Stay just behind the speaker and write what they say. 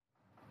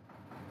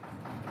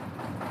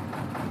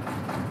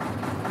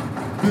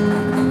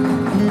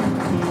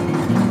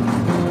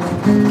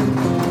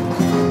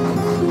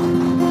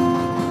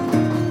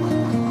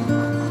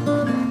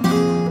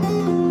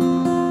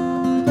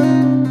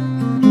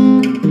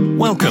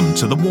Welcome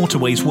to the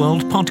Waterways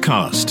World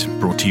podcast,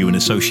 brought to you in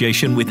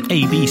association with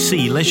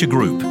ABC Leisure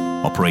Group,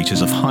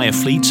 operators of hire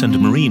fleets and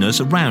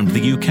marinas around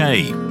the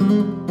UK.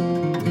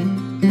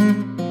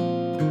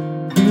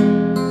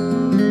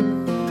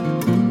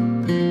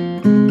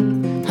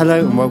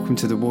 Hello and welcome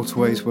to the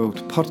Waterways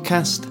World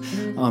podcast.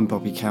 I'm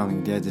Bobby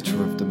Cowling, the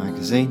editor of the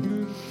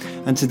magazine.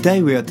 And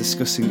today we are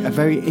discussing a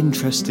very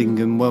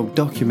interesting and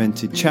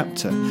well-documented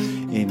chapter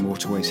in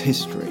Waterways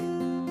history.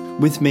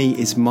 With me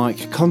is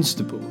Mike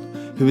Constable,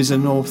 who is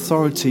an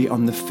authority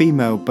on the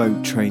female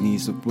boat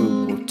trainees of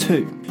World War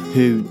II,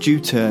 who, due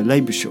to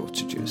labour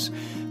shortages,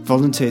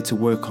 volunteered to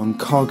work on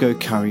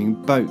cargo-carrying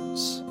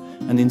boats,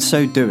 and in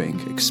so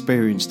doing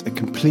experienced a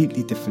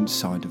completely different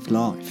side of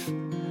life.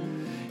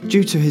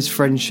 Due to his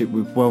friendship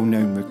with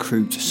well-known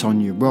recruit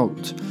Sonia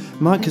Rolt,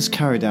 Mike has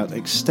carried out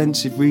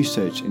extensive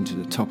research into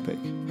the topic,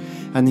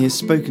 and he has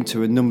spoken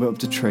to a number of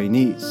the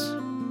trainees.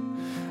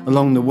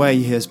 Along the way,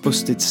 he has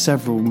busted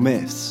several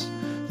myths,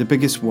 the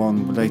biggest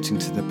one relating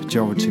to the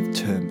pejorative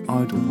term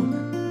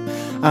idlewoman,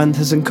 and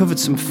has uncovered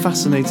some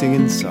fascinating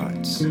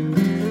insights.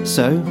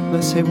 So,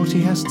 let's hear what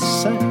he has to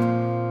say.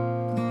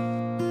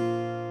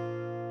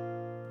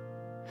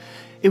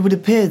 It would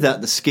appear that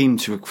the scheme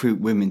to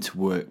recruit women to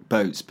work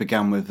boats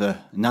began with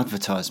an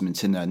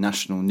advertisement in a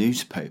national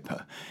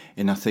newspaper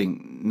in, I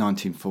think,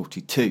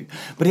 1942.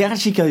 But it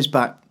actually goes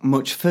back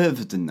much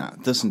further than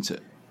that, doesn't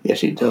it?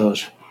 Yes, it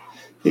does.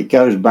 It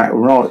goes back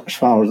right as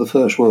far as the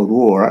First World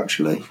War,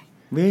 actually.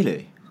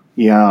 Really?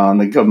 Yeah, and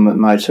the government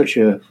made such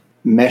a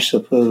mess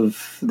up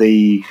of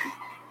the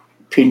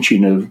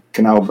pinching of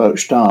canal boat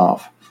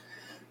staff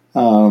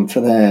for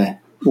their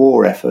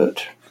war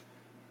effort.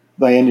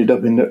 They ended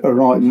up in a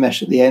right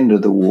mess at the end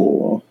of the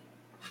war,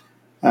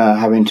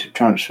 having to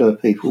transfer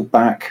people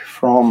back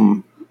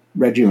from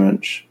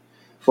regiments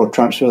or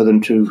transfer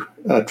them to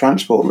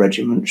transport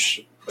regiments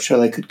so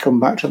they could come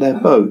back to their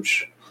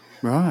boats.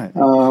 Right.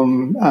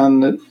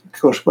 And of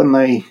course, when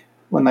they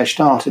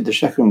started the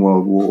Second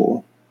World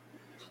War,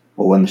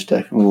 or when the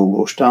Second World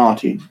War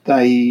started,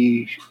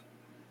 they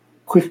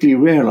quickly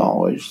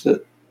realised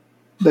that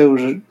there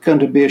was going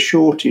to be a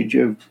shortage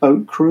of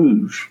boat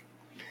crews.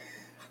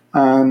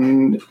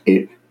 And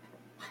it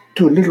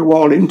took a little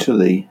while into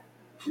the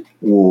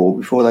war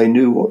before they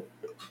knew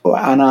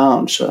an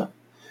answer.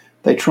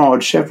 They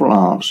tried several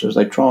answers.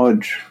 They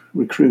tried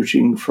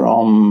recruiting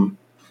from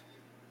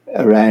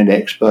around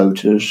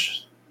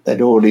ex-boaters.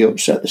 They'd already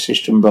upset the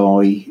system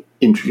by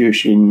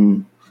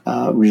introducing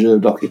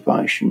reserved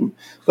occupation,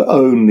 but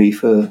only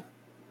for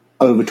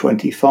over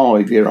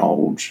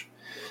 25-year-olds.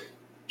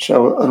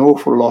 So an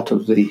awful lot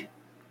of the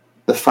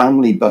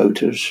family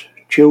boaters,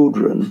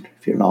 children,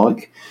 if you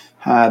like,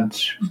 had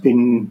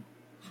been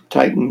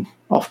taken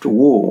off to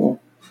war,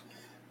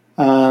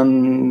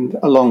 and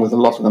along with a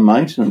lot of the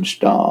maintenance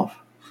staff,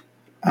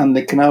 and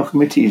the canal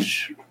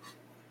committees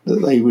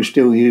that they were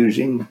still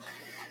using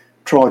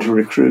tried to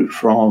recruit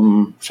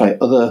from, say,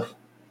 other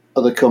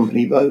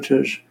company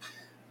boaters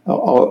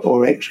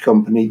or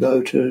ex-company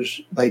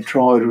boaters. They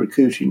tried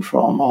recruiting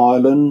from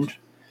Ireland,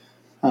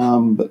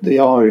 but the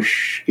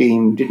Irish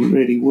scheme didn't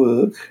really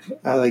work.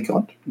 They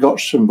got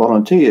some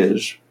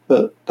volunteers,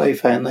 but they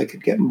found they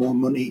could get more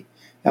money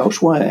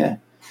elsewhere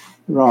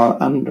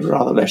and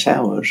rather less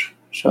hours.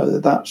 So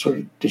that sort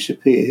of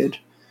disappeared,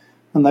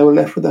 and they were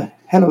left with a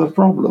hell of a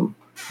problem.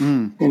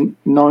 In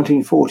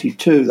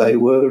 1942, they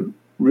were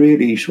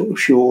really sort of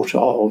short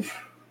of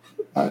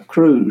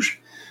crews.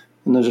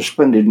 And there's a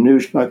splendid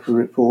newspaper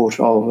report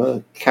of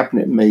a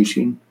cabinet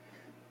meeting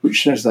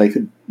which says they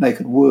could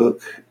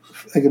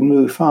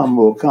move far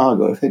more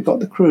cargo if they got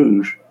the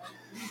crews.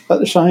 At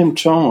the same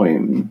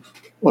time,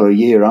 well, a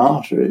year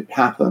after it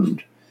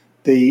happened,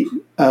 the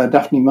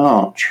Daphne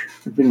March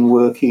had been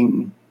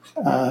working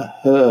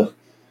her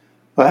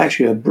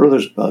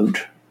brother's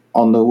boat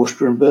on the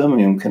Worcester and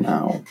Birmingham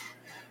Canal,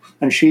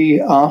 and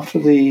she, after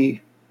the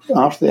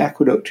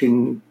aqueduct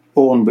in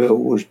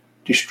Bourneville was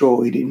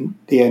destroyed in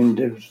the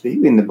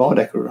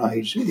Baedeker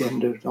raids at the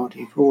end of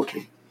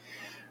 1940.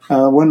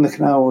 When the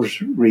canal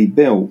was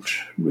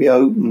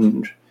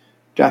reopened,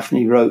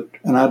 Daphne wrote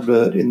an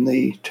advert in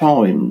the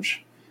Times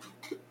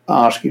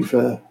asking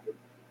for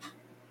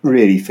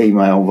really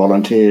female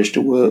volunteers to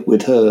work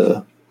with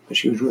her, because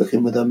she was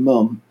working with her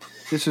mum.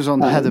 This was on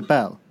the Heather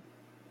Bell?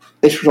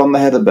 This was on the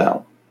Heather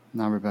Bell.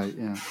 Narrowboat,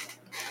 yeah.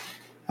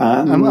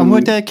 And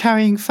were they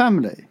carrying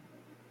family?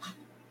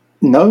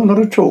 No, not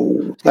at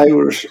all. They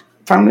were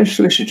family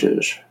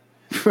solicitors.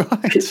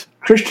 Right.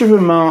 Christopher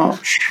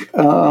March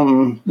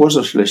was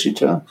a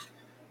solicitor.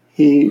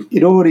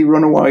 He'd already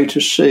run away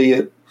to sea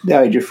at the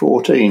age of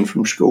 14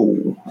 from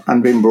school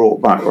and been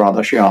brought back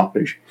rather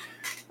sharpish.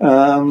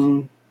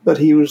 But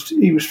he was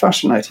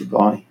fascinated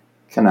by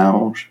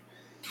canals.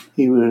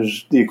 He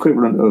was the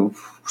equivalent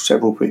of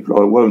several people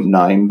I won't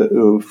name, but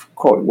who are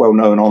quite well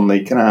known on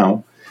the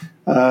canal,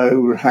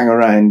 who would hang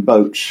around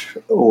boats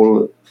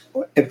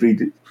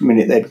every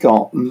minute they'd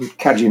got, and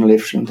cadging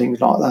lifts and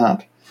things like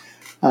that.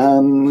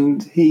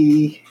 And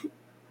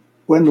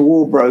when the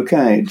war broke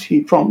out, he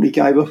promptly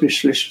gave up his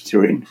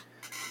soliciting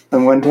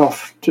and went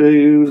off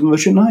to the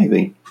Merchant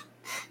Navy,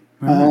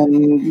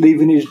 and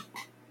leaving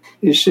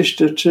his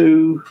sister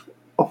to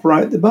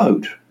operate the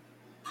boat.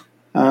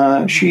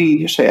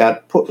 She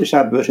had put this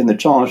advert in the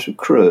Times for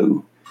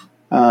Crew.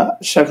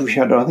 She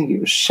had, I think it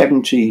was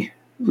 70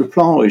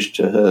 replies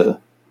to her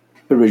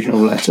original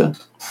letter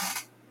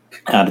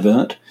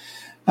advert,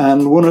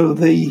 and one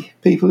of the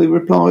people who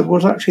replied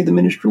was actually the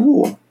Minister of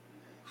War,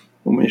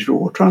 or Minister of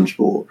War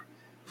Transport,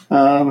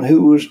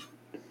 who was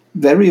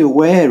very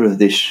aware of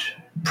this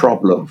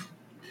problem,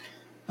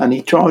 and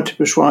he tried to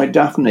persuade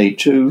Daphne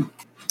to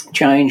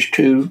change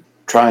to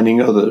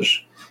training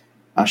others,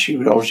 as she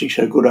was obviously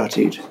so good at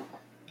it,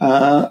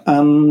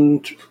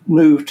 and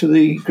move to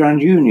the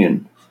Grand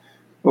Union.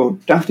 Well,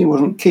 Daphne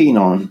wasn't keen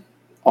on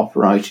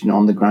operating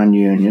on the Grand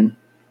Union.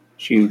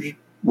 She was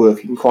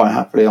working quite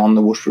happily on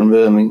the Worcester and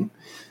Birmingham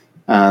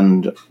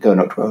and going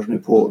up to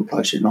Newport and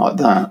places like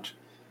that.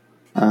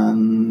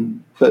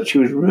 But she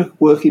was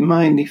working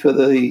mainly for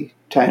the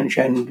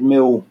Townshend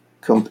Mill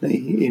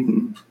Company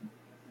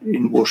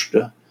in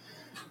Worcester,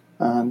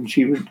 and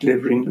she was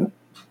delivering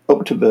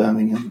up to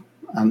Birmingham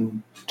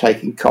and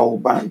taking coal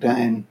back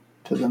down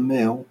to the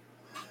mill.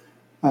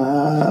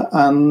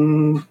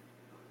 And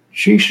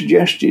she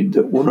suggested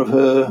that one of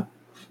her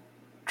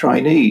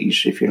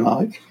trainees, if you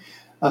like,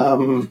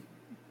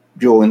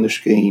 join the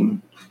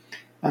scheme,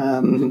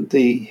 and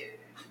the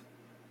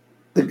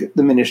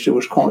minister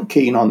was quite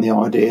keen on the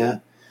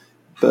idea,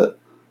 but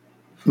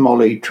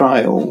Molly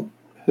Trail,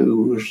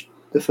 who was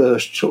the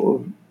first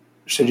sort of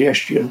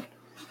suggestion,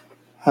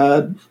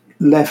 had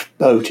left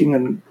boating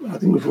and I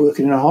think was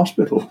working in a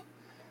hospital.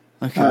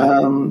 Okay.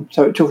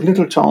 So it took a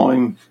little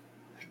time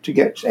to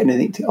get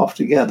anything off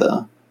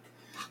together.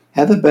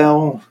 Heather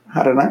Bell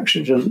had an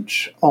accident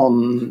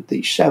on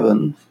the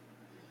Severn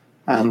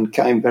and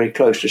came very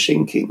close to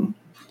sinking.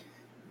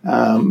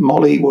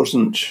 Molly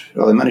wasn't...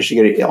 Well, they managed to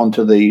get it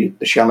onto the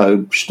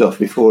shallow stuff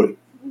before it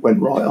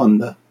went right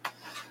under.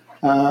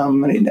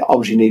 And it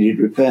obviously needed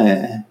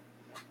repair.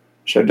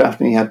 So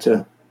Daphne had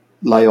to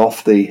lay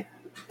off the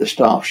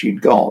staff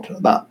she'd got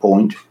at that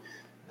point,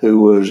 who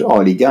was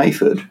Eiley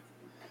Gayford.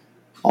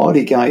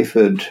 Eiley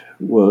Gayford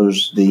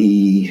was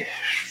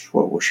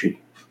what was she?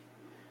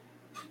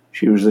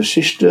 She was the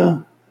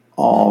sister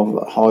of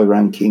a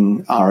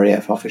high-ranking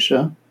RAF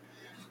officer.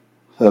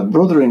 Her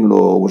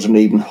brother-in-law was an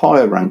even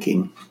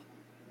higher-ranking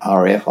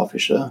RAF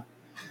officer.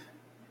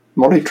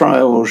 Molly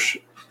Trail's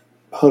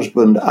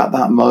husband at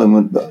that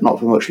moment, but not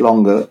for much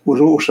longer, was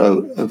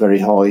also a very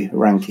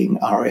high-ranking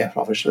RAF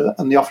officer,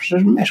 and the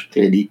officers' mess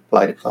clearly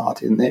played a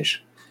part in this,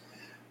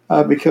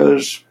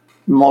 because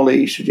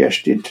Molly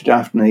suggested to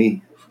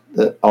Daphne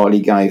that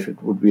Eiley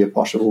Gayford would be a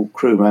possible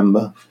crew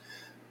member,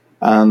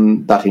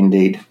 and that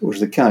indeed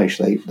was the case.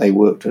 They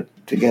worked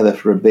together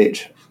for a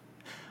bit.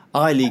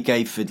 Eiley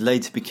Gayford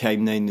later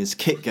became known as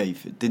Kit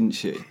Gayford, didn't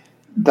she?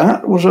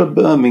 That was a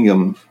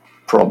Birmingham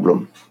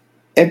problem.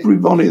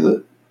 Everybody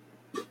that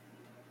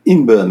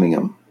in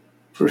Birmingham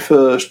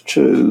refers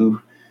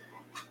to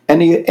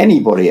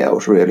anybody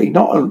else, really,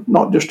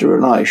 not just a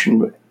relation,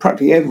 but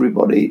practically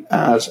everybody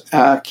as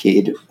our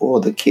kid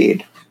or the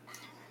kid.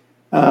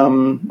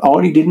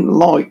 Eiley didn't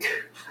like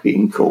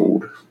being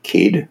called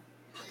kid,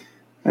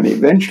 and it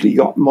eventually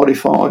got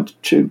modified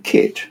to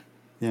Kit.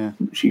 Yeah,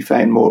 she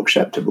found more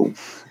acceptable.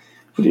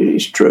 But it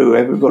is true,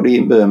 everybody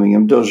in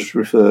Birmingham does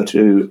refer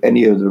to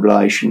any other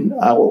relation,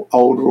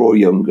 older or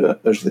younger,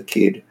 as the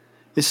kid.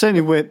 It's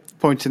certainly worth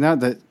pointing out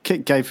that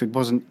Kit Gayford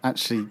wasn't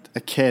actually a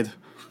kid,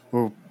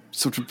 or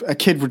sort of a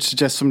kid would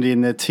suggest somebody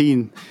in their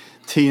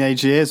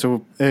teenage years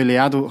or early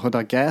adulthood,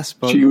 I guess.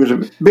 But she was a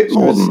bit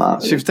more than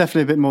that. She was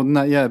definitely a bit more than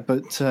that, yeah.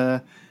 But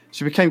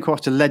she became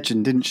quite a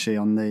legend, didn't she?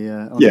 On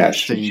the yes,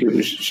 she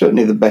was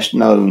certainly the best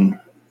known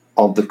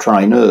of the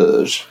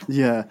trainers.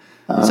 Yeah.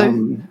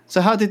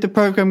 So how did the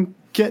programme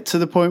get to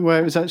the point where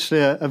it was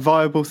actually a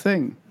viable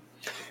thing?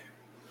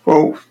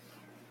 Well,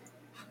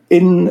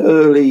 in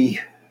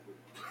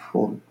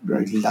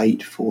very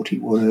late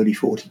 41, early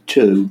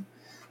 42,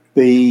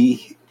 the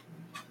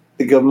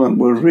government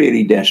were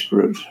really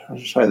desperate.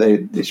 As I say,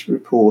 this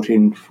report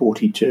in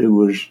 42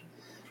 was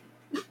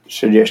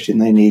suggesting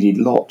they needed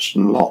lots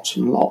and lots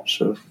and lots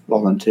of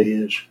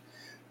volunteers.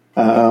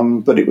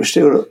 But it was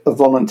still a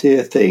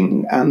volunteer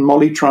thing, and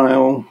Molly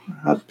Trail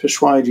had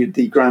persuaded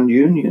the Grand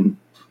Union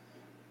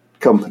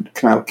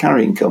canal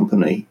carrying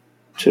company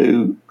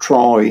to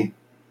try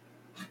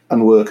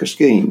and work a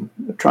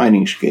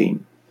training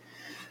scheme.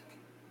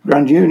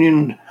 Grand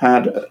Union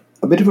had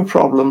a bit of a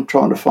problem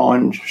trying to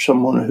find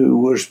someone who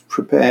was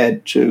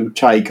prepared to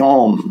take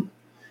on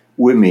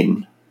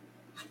women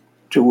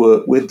to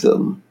work with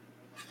them.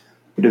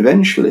 But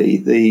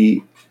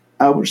eventually,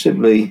 Albert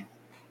Sibley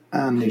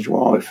and his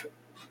wife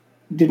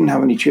didn't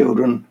have any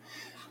children,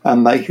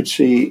 and they could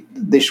see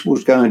this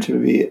was going to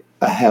be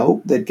a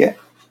help. They'd get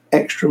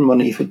extra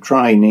money for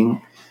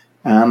training,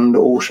 and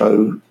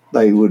also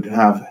they would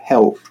have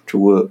help to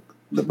work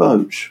the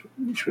boats,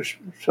 which was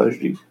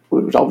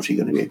obviously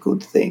going to be a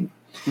good thing.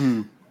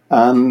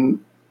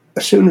 And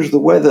as soon as the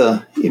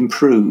weather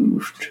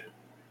improved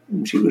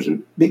It was a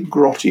bit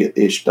grotty at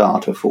the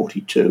start of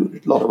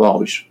 42, a lot of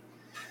ice.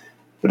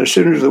 But as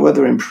soon as the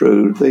weather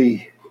improved,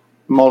 the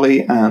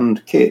Molly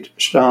and Kit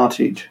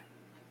started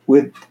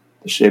with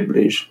the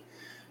Sibleys,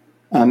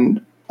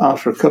 and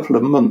after a couple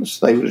of months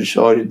they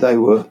decided they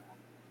were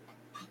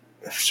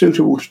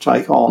suitable to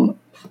take on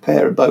a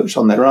pair of boats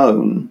on their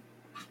own,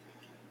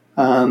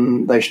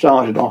 and they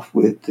started off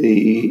with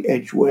the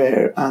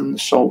Edgware and the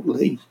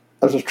Saltley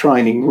as a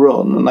training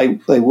run,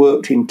 and they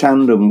worked in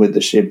tandem with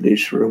the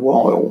Sibleys for a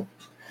while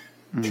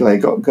till they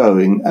got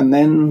going, and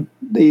then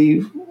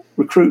the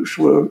recruits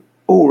were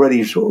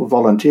already sort of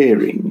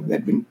volunteering.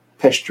 They'd been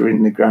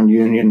pestering the Grand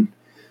Union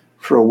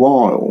for a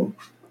while,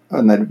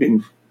 and they'd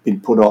been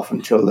put off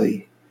until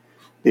the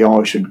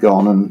ice had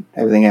gone and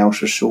everything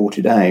else was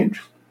sorted out.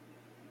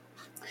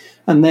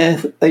 And there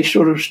they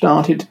sort of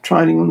started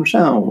training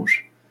themselves.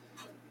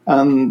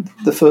 And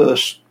the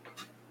first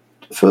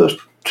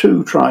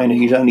two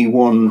trainees, only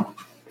one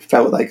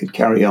felt they could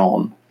carry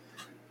on,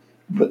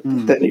 but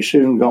then it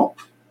soon got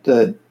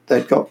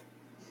they'd got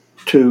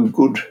two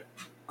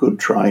good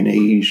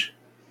trainees,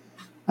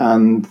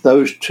 and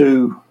those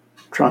two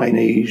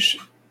trainees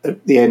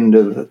at the end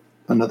of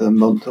another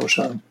month or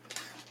so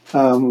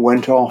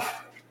went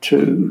off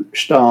to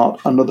start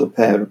another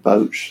pair of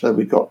boats. So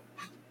we got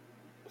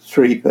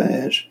 3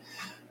 pairs,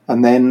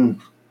 and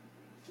then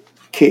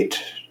Kit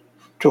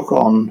took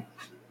on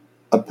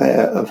a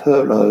pair of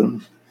her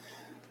own,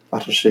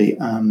 Battersea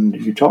and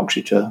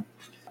Utoxeter,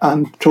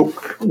 and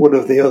took one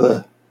of the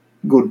other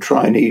good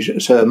trainees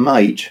as her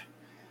mate,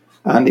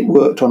 and it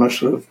worked on a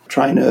sort of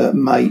trainer,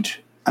 mate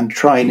and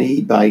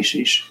trainee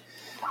basis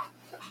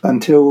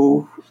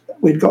until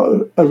we'd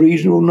got a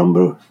reasonable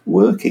number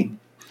working.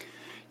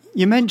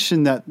 You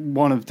mentioned that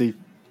one of the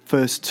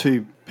first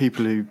 2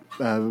 people who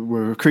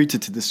were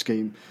recruited to the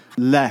scheme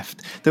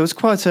left. There was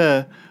quite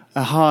a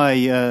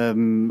high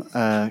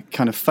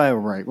kind of fail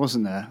rate,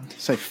 wasn't there? I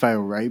say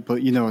fail rate,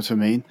 but you know what I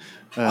mean.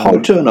 High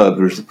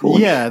turnover is the point.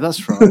 Yeah,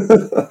 that's right.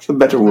 That's a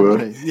better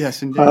word. Okay.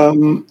 Yes,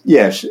 indeed.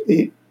 Yes,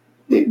 it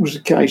was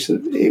a case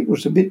that it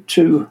was a bit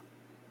too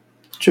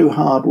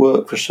hard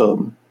work for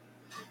some.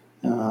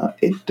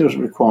 It does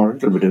require a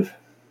little bit of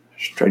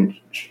strength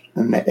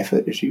and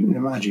effort, as you can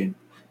imagine.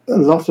 A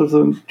lot of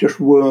them just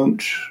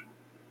weren't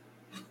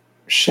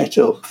set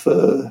up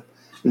for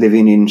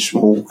living in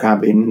small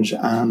cabins,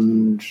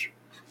 and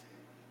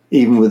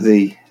even with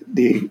the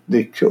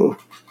sort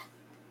of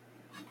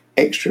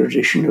extra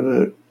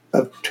addition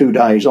of 2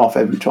 days off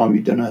every time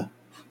you'd done a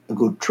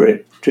good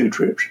trip, 2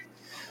 trips,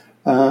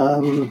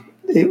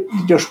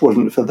 it just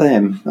wasn't for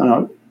them.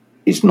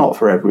 It's not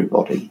for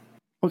everybody.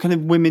 What kind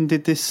of women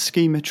did this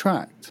scheme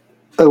attract?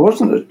 There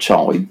wasn't a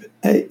type.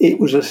 It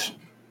was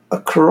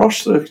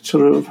across the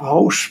sort of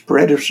whole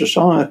spread of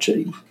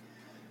society.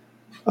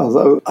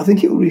 Although I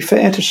think it would be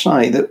fair to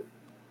say that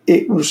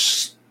it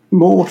was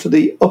more to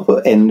the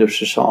upper end of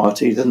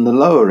society than the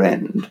lower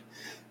end,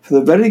 for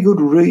the very good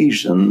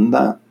reason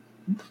that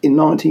in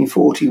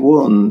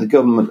 1941 the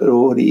government had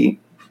already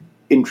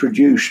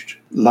introduced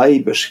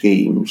labour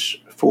schemes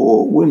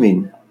for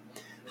women.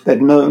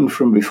 They'd known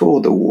from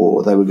before the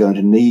war they were going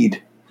to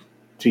need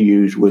to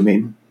use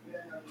women.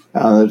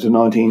 There's a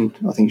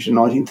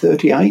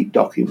 1938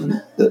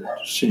 document that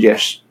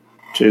suggests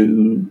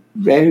to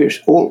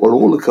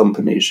all the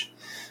companies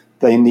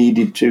they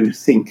needed to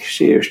think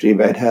seriously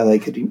about how they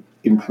could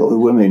employ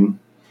women.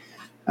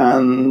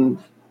 And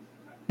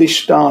this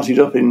started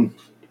up in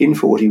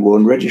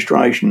 41,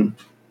 registration.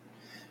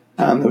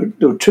 And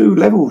there were 2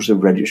 levels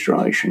of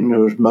registration. There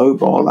was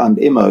mobile and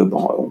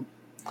immobile.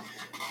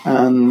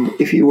 And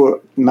if you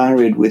were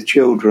married with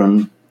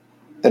children,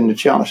 then the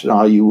chances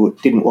are you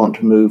didn't want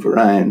to move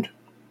around.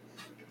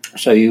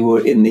 So you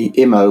were in the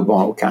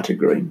immobile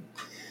category.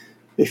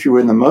 If you were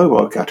in the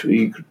mobile category,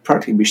 you could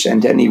practically be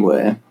sent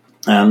anywhere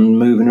and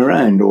moving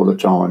around all the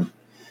time.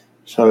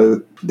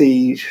 So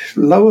the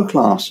lower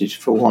classes,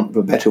 for want of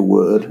a better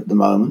word at the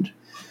moment,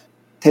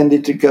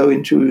 tended to go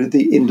into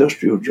the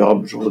industrial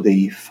jobs or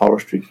the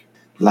forestry,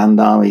 land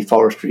army,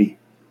 forestry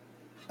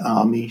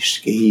army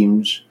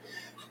schemes.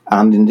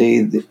 And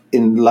indeed,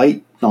 in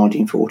late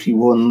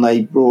 1941,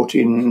 they brought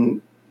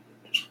in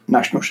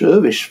national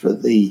service for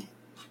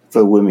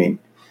women,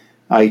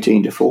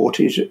 18 to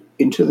 40s,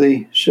 into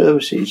the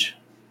services.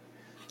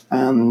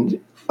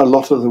 And a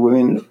lot of the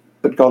women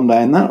had gone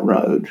down that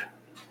road.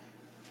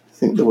 I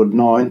think there were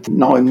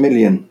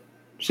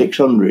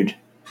 9,600,000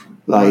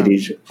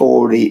 ladies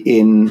already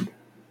in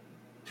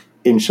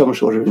some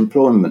sort of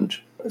employment.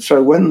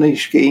 So when the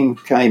scheme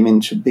came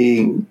into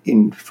being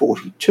in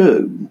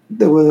 42,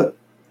 there were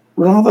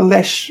rather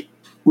less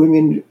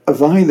women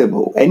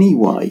available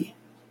anyway.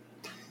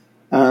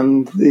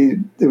 And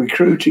the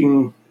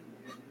recruiting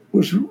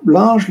was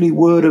largely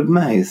word of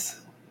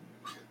mouth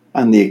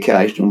and the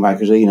occasional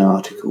magazine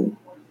article.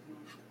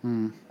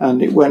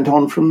 And it went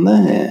on from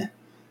there.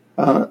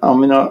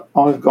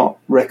 I've got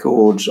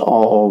records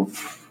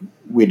of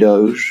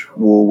widows,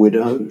 war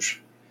widows,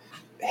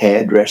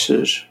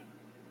 hairdressers.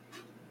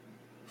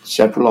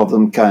 Several of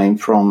them came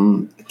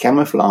from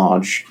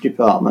camouflage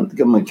department, the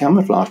government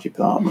camouflage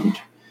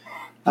department,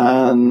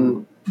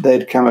 and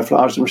they'd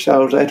camouflaged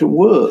themselves out of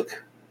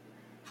work.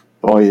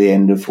 By the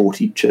end of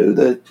 42,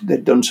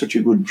 they'd done such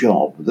a good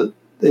job that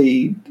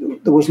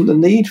there wasn't the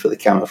need for the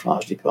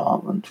camouflage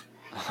department,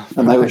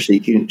 and they were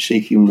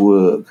seeking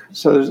work.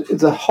 So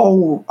the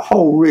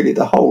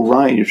whole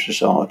range of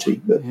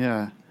society, but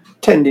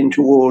tending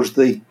towards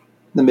the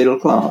middle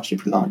class,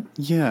 if you like.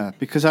 Yeah,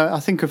 because I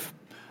think of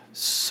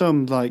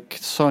some like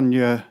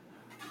Sonia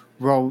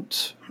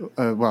Rolt,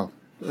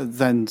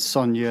 then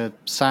Sonia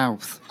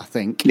South, I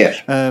think.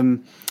 Yes.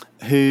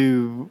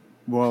 Who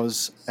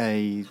was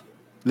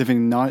living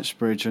in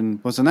Knightsbridge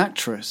and was an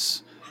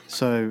actress.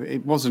 So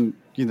it wasn't,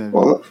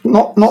 Well,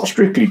 not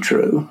strictly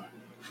true.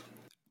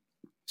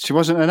 She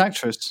wasn't an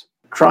actress.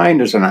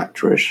 Trained as an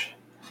actress,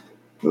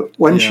 but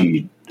was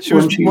she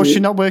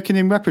not working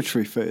in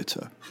repertory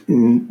theatre?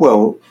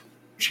 Well,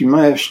 she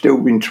may have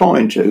still been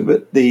trying to,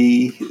 but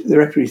the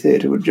repertory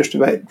theatre was just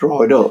about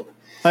dried up.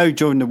 Oh,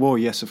 during the war,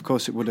 yes, of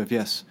course it would have,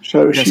 yes.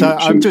 So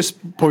I'm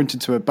just pointing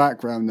to her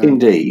background there.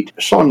 Indeed.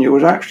 Sonia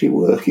was actually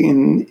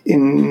working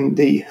in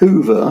the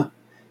Hoover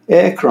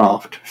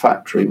aircraft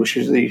factory, which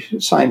is the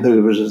same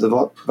Hoovers as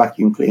the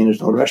vacuum cleaners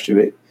and all the rest of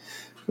it.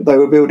 But they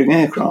were building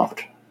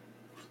aircraft.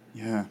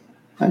 Yeah.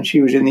 And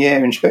she was in the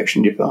air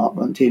inspection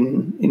department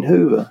in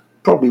Hoover,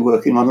 probably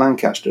working on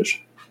Lancasters.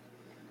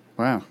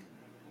 Wow.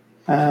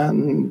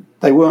 And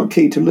they weren't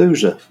keen to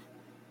lose her.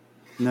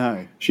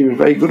 No. She was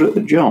very good at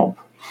the job,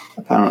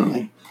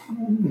 apparently.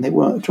 And they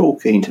weren't at all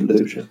keen to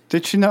lose her.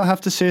 Did she not have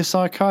to see a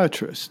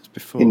psychiatrist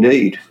before?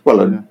 Indeed.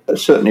 Well,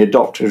 certainly a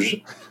doctor's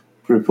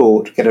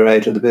report to get her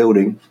out of the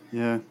building.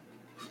 Yeah.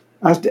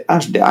 As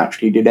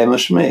actually did Emma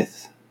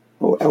Smith,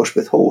 or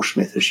Elspeth Hall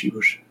Smith, as she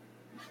was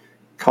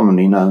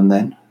commonly known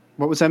then.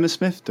 What was Emma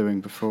Smith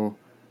doing before?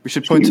 We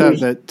should point out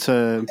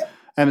that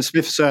Emma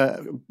Smith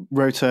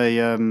wrote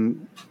The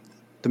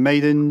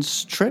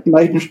Maiden's Trip?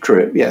 Maiden's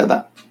Trip, yeah,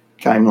 that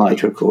came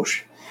later, of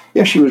course.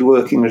 Yeah, she was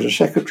working as a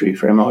secretary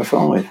for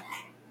MI5.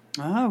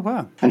 Oh,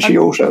 wow. And she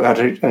also had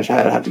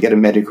to get a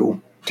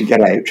medical to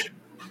get out.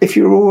 If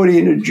you're already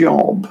in a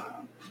job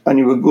and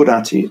you were good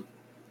at it,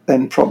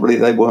 then probably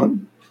the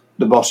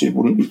bosses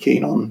wouldn't be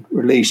keen on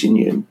releasing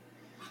you.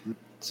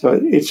 So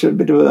it's a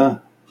bit of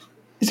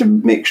it's a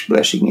mixed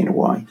blessing in a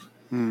way.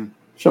 Mm.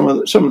 Some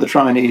of the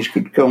trainees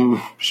could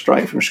come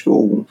straight from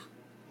school.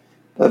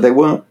 They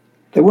weren't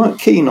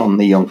keen on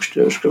the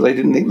youngsters because they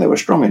didn't think they were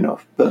strong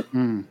enough. But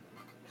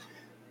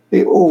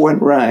it all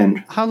went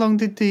round. How long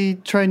did the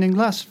training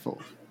last for?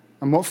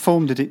 And what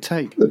form did it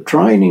take? The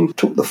training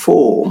took the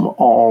form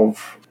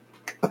of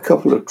a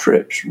couple of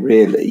trips,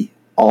 really,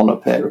 on a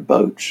pair of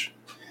boats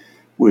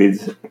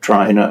with a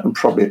trainer and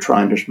probably a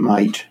trainer's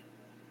mate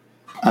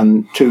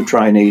and 2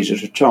 trainees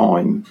at a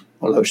time,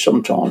 although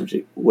sometimes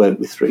it worked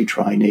with 3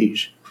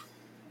 trainees,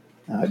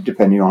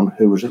 depending on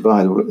who was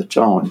available at the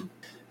time.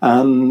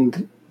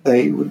 And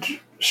they would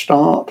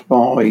start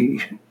by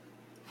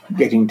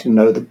getting to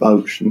know the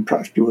boats and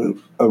perhaps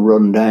do a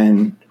run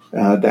down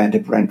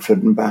to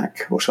Brentford and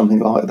back or something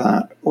like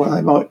that, or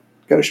they might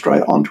go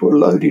straight onto a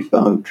loaded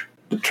boat.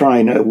 The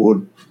trainer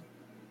would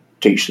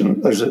teach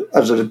them as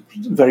a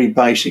very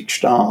basic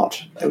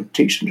start. They would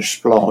teach them to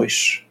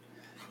splice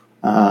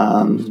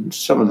and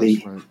some of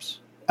the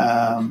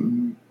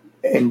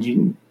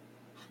engine.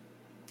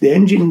 The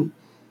engine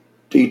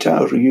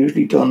details were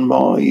usually done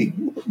by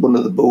one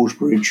of the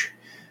Ballsbridge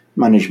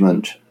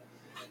management,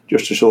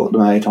 just to sort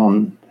them out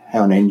on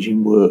how an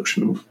engine works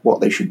and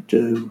what they should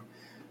do.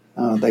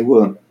 They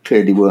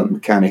clearly weren't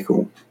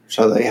mechanical,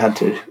 so they had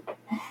to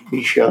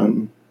be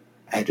shown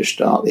how to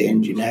start the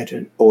engine, how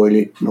to oil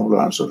it and all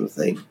that sort of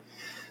thing.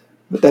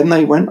 But then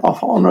they went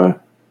off on a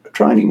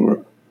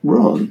training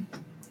run,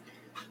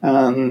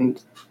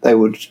 and they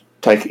would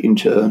take it in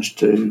turns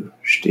to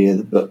steer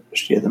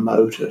the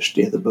motor,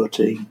 steer the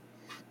butty,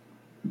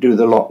 do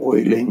the lock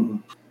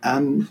wheeling,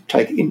 and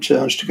take it in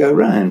turns to go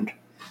round.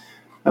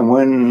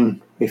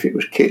 And if it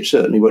was Kit,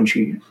 certainly when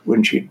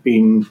she'd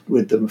been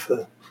with them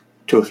for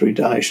 2 or 3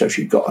 days, so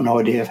she'd got an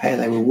idea of how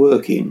they were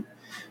working,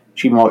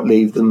 she might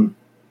leave them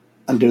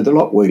and do the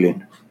lock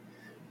wheeling.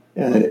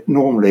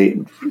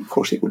 Normally, of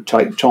course, it would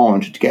take time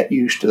to get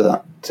used to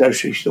that, so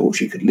she thought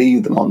she could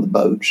leave them on the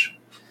boats.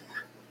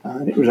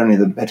 And it was only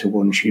the better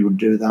ones she would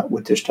do that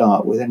with to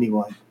start with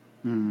anyway.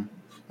 Mm.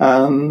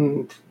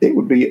 And it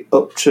would be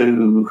up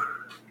to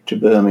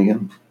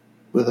Birmingham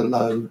with a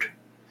load.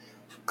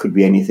 Could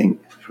be anything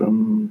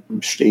from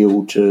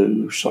steel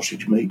to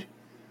sausage meat.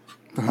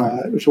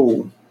 It was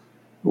all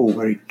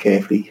very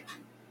carefully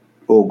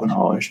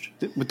organised.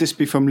 Would this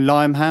be from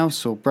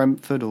Limehouse or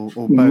Brentford or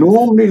both?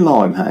 Normally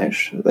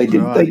Limehouse. They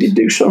did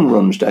do some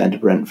runs down to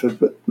Brentford,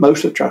 but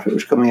most of the traffic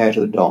was coming out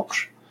of the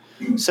docks.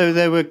 So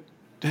they were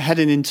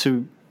heading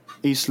into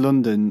East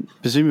London,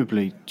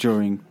 presumably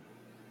during.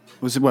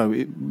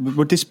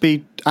 Would this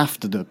be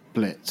after the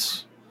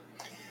Blitz?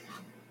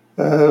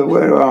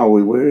 Where are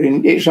we?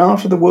 It's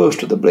after the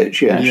worst of the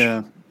Blitz,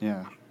 yes.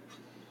 Yeah.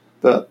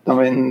 But I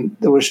mean,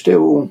 there was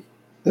still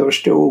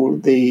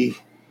the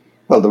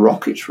the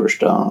rockets for a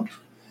start.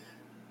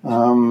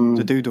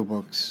 The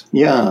doodlebugs.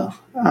 Yeah,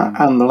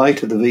 and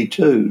later the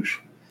V2s.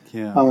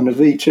 Yeah. And the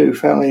V2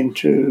 fell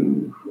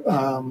into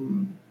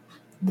the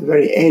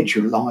very edge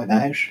of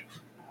Limehouse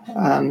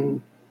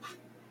and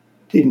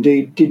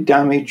indeed did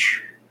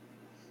damage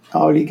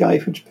Harley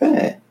Gayford's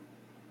pair.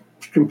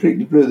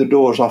 Completely blew the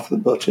doors off the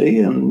butty,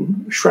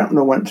 and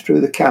shrapnel went through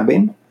the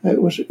cabin.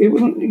 It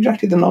wasn't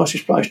exactly the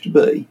nicest place to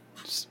be.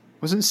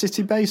 Wasn't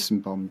City Basin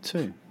bombed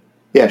too?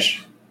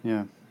 Yes.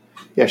 Yeah.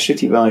 Yes,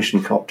 City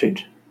Basin copped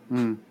it.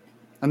 Mm.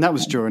 And that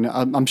was during.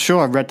 I'm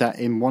sure I read that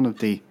in one of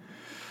the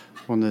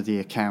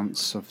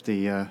accounts of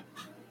the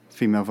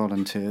female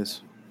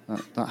volunteers.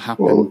 That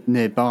happened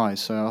nearby,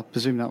 so I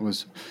presume that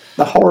was...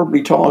 The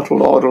horribly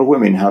titled Idle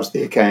Women has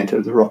the account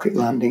of the rocket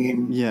landing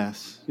in...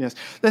 Yes.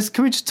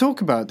 Can we just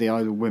talk about the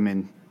Idle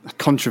Women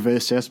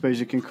controversy, I suppose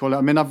you can call it?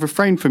 I mean, I've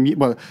refrained from...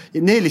 Well,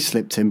 it nearly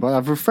slipped in, but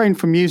I've refrained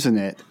from using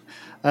it.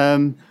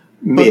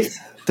 Myth.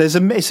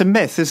 It's a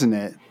myth, isn't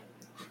it?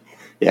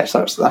 Yes,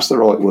 that's the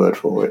right word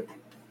for it.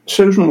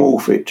 Susan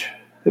Wolfett,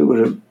 who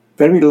was a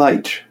very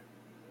late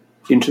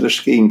into the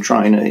scheme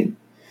trainee,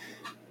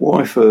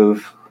 wife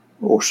of...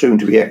 or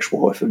soon-to-be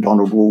ex-wife of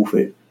Donald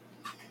Wolfett,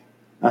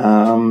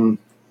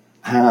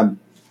 had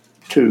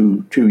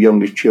two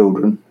youngest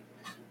children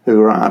who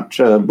were at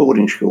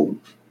boarding school.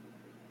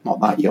 Not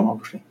that young,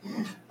 obviously.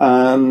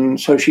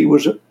 So she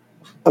was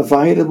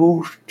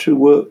available to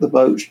work the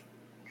boats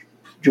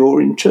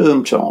during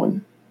term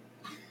time.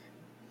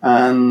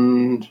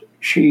 And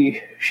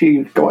she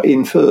got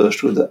in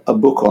first with a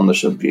book on the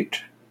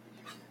subject.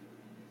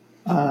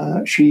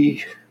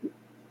 She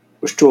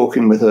was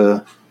talking with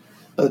her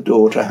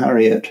daughter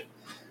Harriet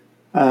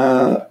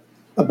about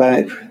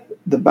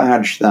the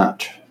badge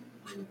that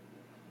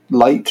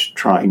late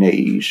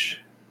trainees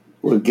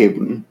were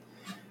given,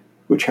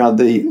 which had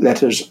the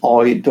letters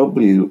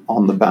IW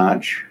on the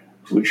badge,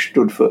 which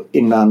stood for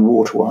Inland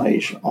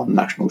Waterways on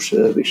National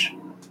Service.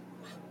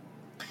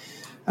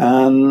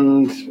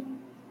 And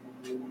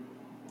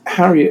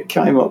Harriet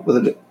came up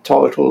with the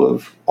title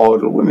of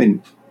Idle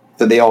Women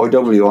for the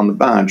IW on the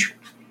badge.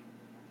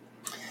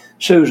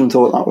 Susan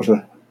thought that was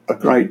a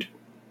great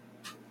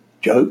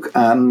joke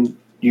and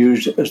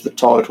used it as the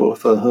title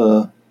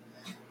for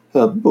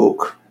her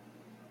book,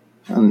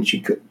 and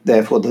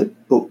therefore the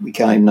book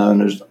became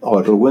known as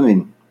Idle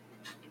Women.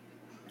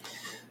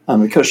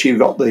 And because she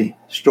got the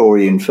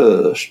story in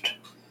first,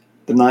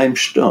 the name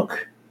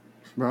stuck.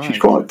 Right. She's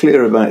quite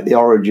clear about the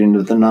origin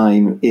of the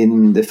name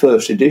in the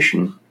first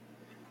edition,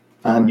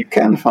 and you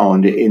can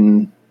find it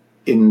in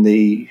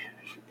the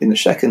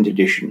second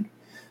edition,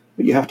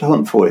 but you have to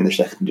hunt for it in the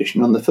second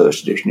edition. On the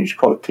first edition, it's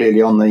quite clearly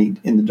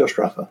in the dust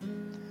wrapper.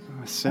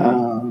 I see.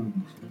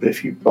 But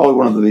if you buy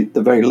one of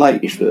the very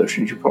latest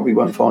versions, you probably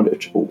won't find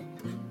it at all.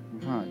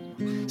 Right.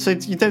 So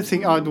you don't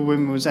think Idle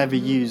Women was ever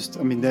used?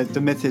 I mean,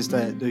 the myth is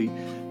that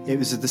it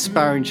was a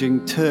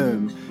disparaging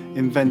term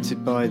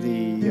invented by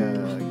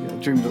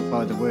dreamed up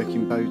by the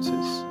working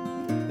boaters.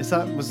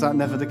 Was that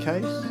never the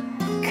case?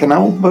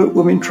 Canal boat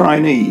women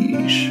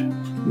trainees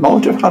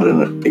might have had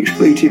an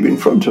expletive in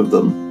front of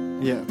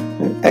them. Yeah.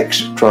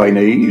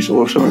 Ex-trainees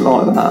or something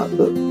like that,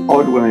 but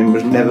Idle Women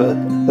was never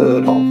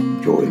heard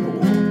of during the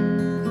war.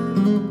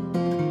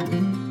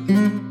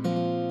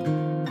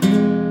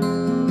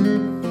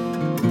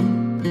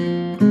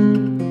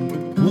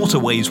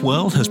 Waterways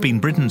World has been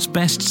Britain's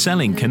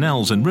best-selling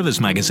canals and rivers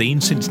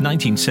magazine since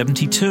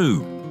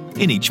 1972.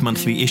 In each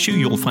monthly issue,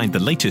 you'll find the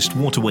latest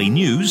waterway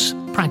news,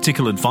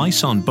 practical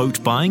advice on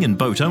boat buying and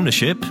boat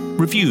ownership,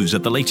 reviews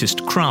of the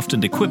latest craft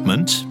and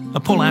equipment, a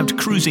pull-out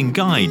cruising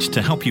guide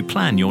to help you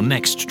plan your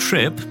next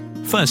trip,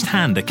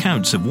 first-hand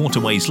accounts of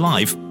waterways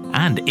life,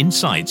 and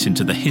insights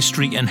into the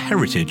history and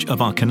heritage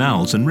of our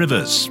canals and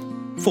rivers.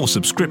 For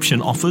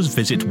subscription offers,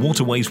 visit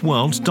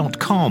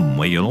waterwaysworld.com,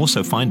 where you'll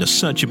also find a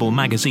searchable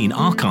magazine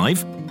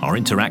archive, our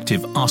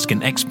interactive Ask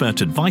an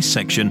Expert advice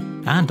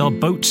section, and our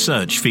boat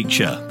search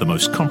feature, the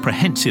most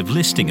comprehensive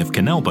listing of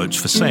canal boats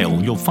for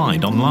sale you'll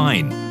find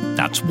online.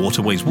 That's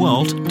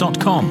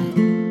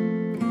waterwaysworld.com.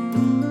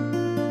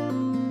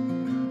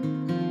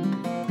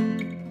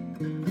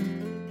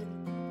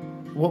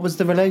 What was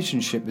the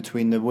relationship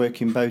between the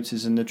working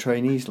boaters and the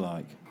trainees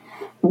like?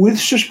 With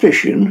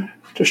suspicion,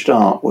 to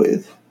start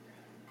with,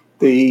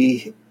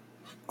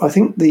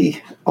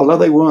 although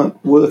they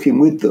weren't working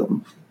with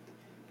them,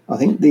 I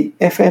think the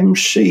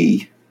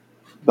FMC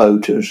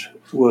boaters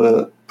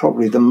were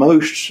probably the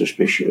most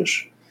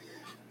suspicious.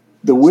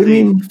 The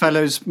women...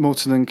 Fellows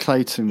Morton and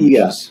Clayton,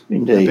 yes,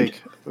 indeed.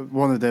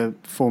 One of the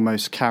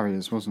foremost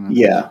carriers, wasn't it?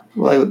 Yeah,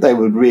 well, they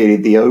were really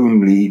the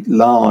only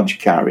large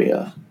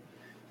carrier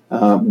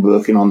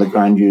working on the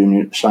Grand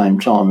Union at the same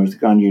time as the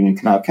Grand Union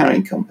Canal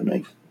Carrying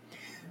Company.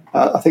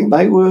 I think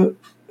they were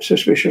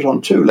suspicious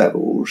on two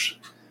levels.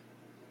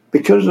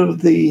 Because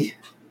of the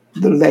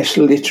less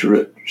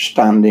literate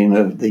standing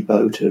of the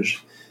boaters,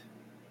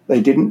 they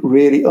didn't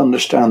really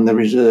understand the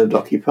reserved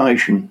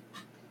occupation,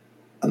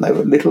 and they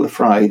were little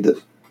afraid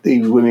that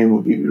the women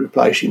would be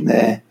replacing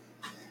their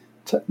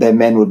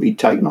men would be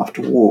taken off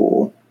to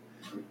war,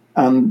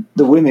 And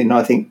the women,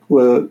 I think,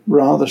 were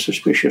rather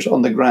suspicious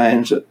on the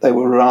grounds that they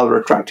were rather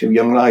attractive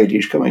young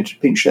ladies coming to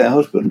pinch their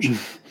husbands.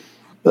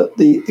 But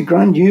the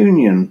Grand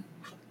Union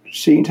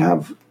seemed to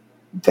have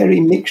very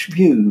mixed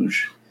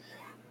views.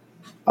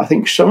 I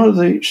think some of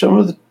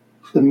the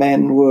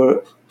men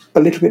were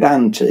a little bit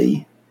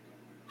anti.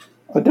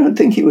 I don't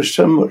think it was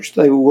so much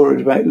they were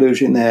worried about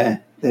losing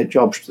their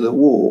jobs to the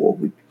war,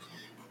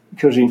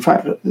 because in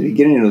fact at the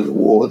beginning of the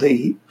war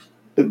the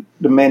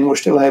men were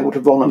still able to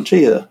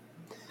volunteer,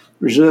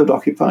 reserved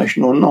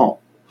occupation or not.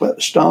 But at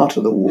the start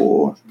of the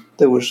war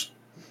they were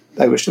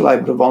still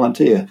able to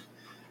volunteer.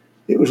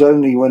 It was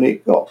only when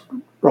it got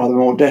rather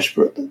more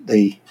desperate that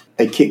they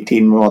kicked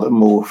in rather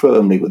more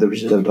firmly with the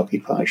reserved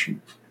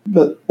occupation.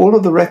 But all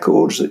of the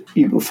records that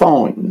you can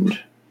find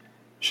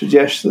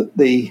suggest that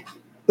the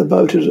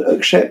boaters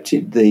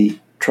accepted the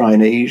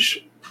trainees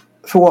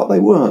for what they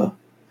were,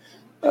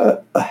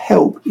 a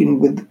help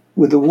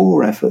with the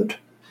war effort.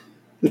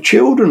 The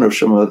children of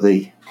some of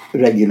the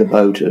regular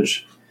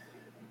boaters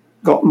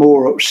got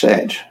more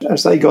upset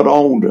as they got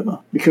older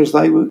because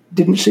they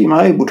didn't seem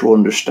able to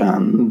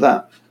understand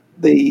that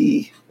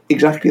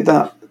exactly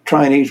that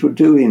trainees were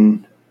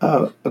doing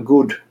a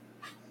good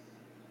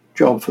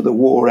job for the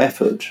war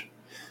effort.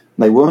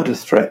 They weren't a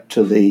threat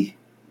to the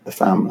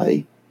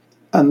family.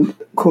 And,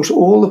 of course,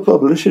 all the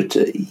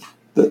publicity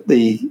that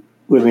the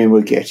women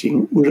were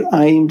getting was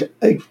aimed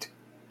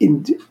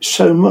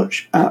so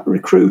much at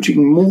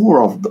recruiting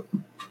more of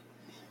them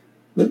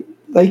that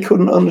they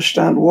couldn't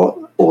understand what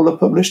all the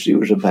publicity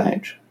was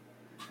about.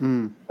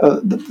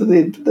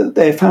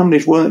 Their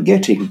families weren't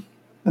getting.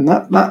 And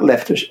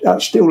that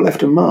still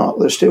left a mark.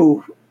 There's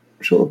still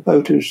sort of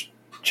boaters'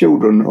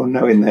 children, or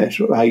now in their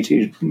sort of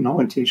 80s,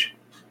 90s,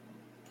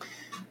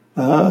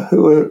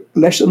 who were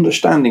less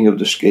understanding of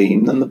the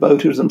scheme than the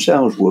boaters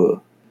themselves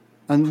were.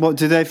 And what,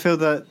 do they feel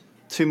that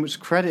too much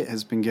credit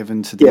has been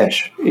given to them?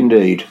 Yes,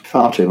 indeed,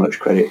 far too much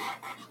credit.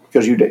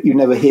 Because you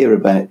never hear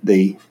about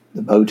the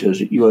boaters,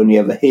 you only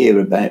ever hear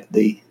about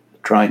the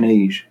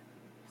trainees.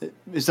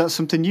 Is that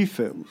something you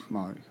feel,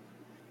 Mark?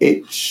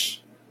 It's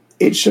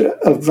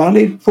a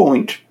valid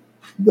point,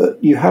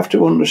 but you have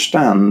to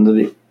understand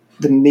that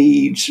the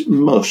needs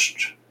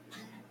must.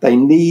 They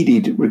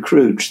needed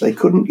recruits. They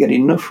couldn't get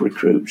enough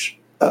recruits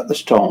at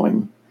this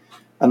time,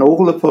 and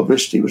all the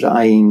publicity was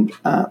aimed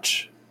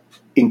at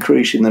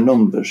increasing the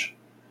numbers.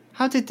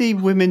 How did the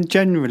women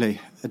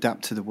generally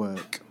adapt to the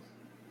work?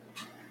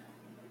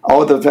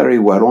 Either very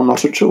well or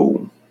not at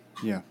all.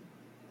 Yeah.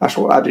 That's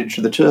what added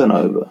to the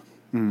turnover.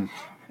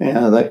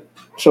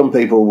 Some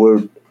people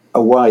were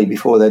away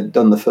before they'd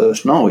done the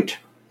first night.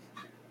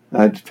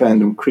 I'd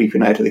found them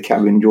creeping out of the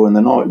cabin during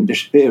the night and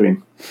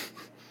disappearing.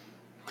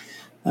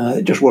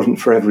 It just wasn't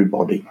for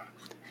everybody.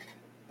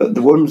 But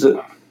the ones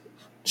that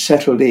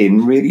settled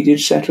in really did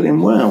settle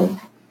in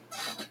well.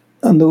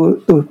 And there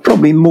were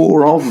probably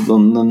more of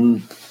them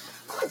than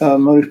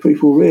most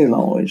people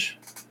realise.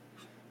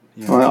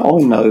 Yeah. I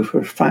know for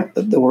a fact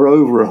that there were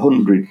over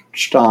 100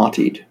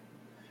 started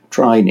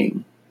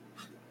training.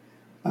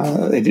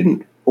 They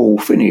didn't all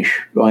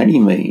finish by any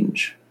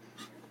means.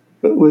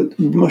 But we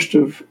must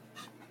have,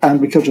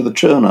 and because of the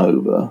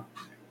turnover,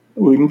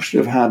 we must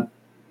have had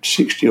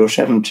 60 or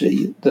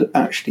 70 that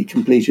actually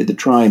completed the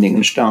training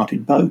and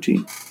started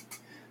boating.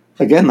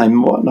 Again, they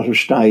might not have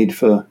stayed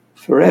for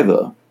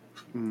forever.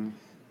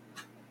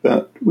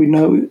 But we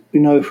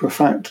know for a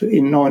fact that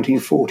in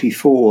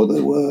 1944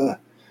 there were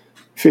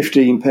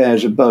 15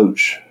 pairs of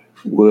boats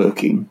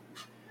working,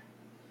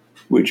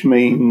 which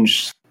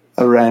means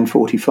around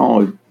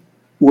 45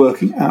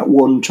 working at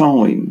one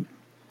time.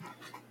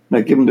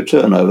 Now, given the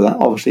turnover, that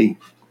obviously,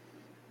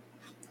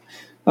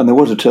 and there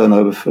was a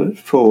turnover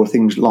for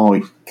things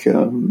like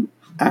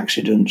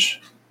accidents,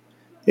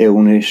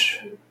 illness.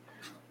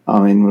 I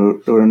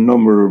mean, there were a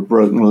number of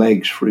broken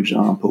legs, for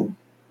example.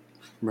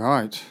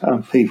 Right.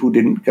 And people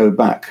didn't go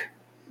back.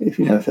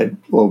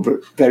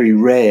 Very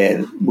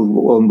rare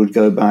one would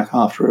go back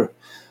after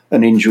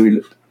an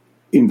injury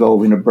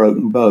involving a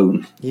broken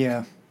bone.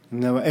 Yeah,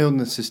 and there were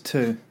illnesses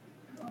too.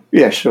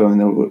 Yes, I mean,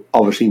 there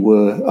obviously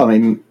were. I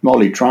mean,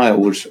 Molly Trial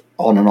was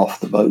on and off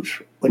the boat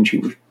when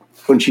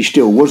she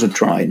still was a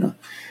trainer.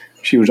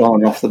 She was on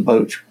and off the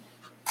boat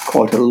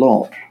quite a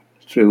lot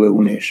through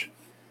illness.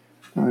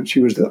 And she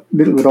was a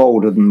little bit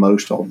older than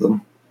most of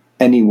them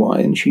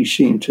anyway, and she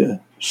seemed to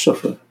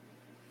suffer.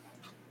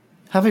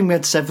 Having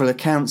read several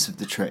accounts of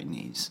the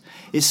trainees,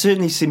 it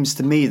certainly seems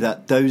to me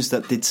that those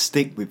that did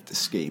stick with the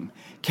scheme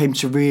came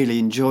to really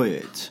enjoy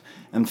it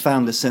and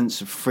found a sense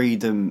of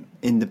freedom,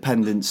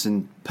 independence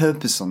and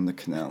purpose on the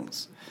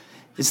canals.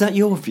 Is that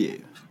your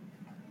view?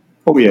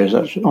 Oh yes,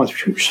 I'm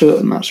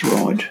certain that's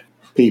right.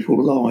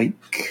 People like,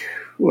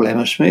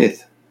 Emma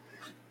Smith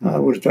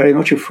was very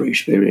much a free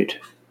spirit.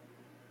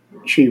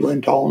 She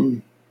went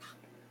on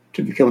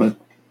to become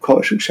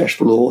quite a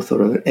successful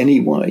author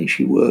anyway.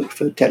 She worked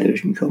for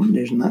television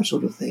companies and that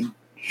sort of thing.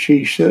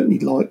 She certainly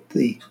liked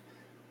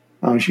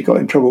she got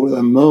in trouble with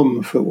her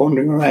mum for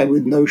wandering around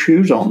with no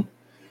shoes on.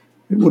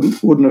 It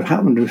wouldn't have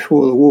happened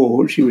before the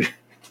war. She would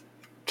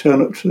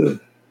turn up to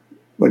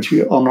when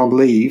she was on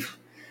leave,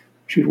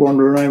 she'd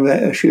wander around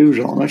without her shoes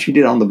on, and she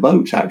did on the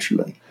boats,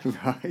 actually.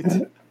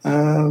 Right.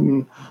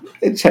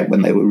 Except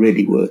when they were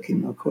really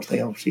working. Of course, they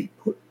obviously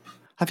put...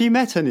 Have you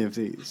met any of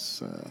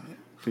these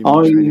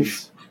female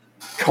trainees?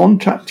 I've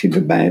contacted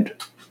about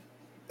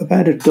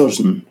a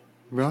dozen.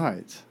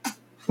 Right.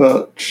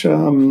 But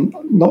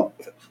not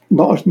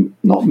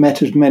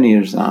met as many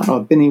as that.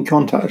 I've been in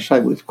contact,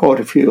 say, with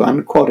quite a few,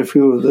 and quite a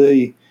few of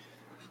the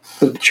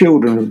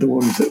children of the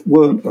ones that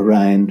weren't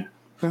around.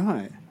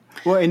 Right.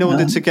 Well, in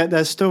order to get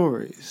their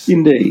stories.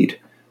 Indeed.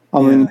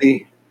 I mean,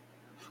 the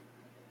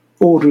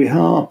Audrey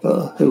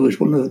Harper, who was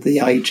one of the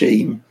A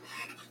team,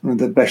 one of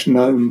the best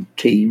known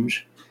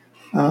teams,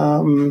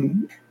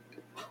 when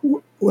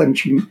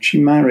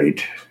she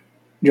married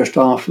just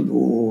after the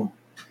war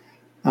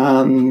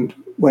and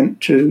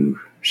went to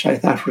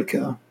South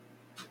Africa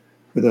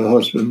with her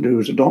husband, who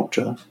was a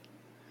doctor,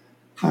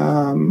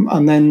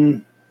 and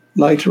then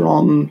later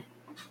on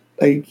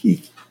they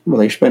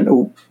spent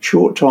a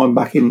short time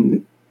back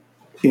in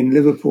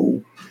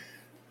Liverpool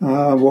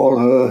while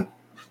her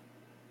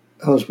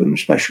husband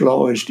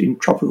specialised in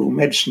tropical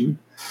medicine,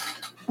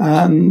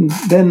 and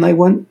then they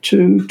went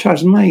to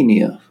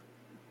Tasmania,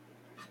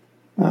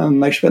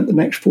 and they spent the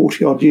next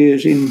 40 odd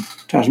years in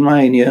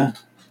Tasmania.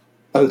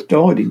 Both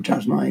died in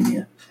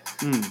Tasmania.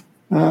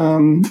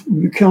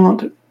 You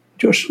can't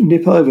just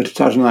nip over to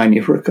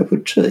Tasmania for a cup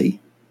of tea.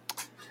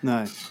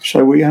 No.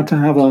 So we had to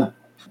have an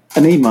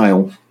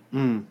email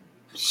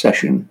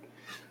session.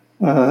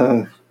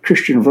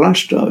 Christian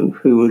Vlasto,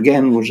 who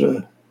again was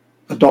a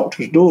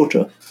doctor's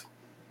daughter,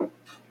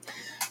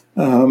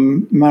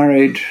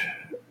 married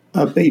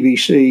a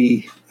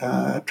BBC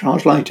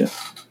translator,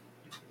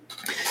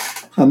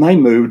 and they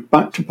moved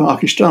back to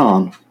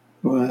Pakistan,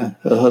 where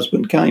her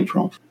husband came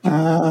from,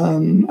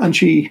 and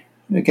she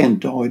again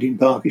died in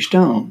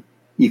Pakistan.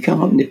 You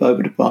can't nip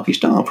over to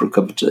Pakistan for a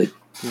cup of tea.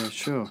 Yeah,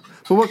 sure.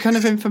 But what kind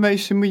of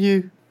information were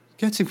you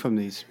getting from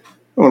these?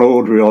 Well,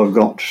 Audrey, I've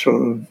got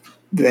sort of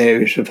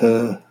various of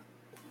her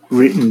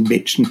written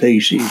bits and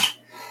pieces.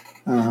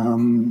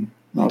 Do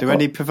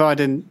any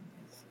provide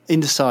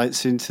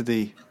insights into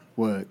the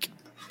work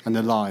and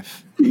the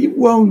life?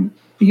 Well,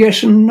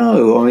 yes and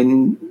no. I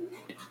mean,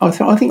 I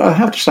think I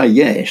have to say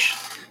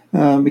yes,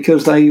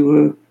 because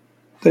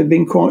they've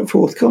been quite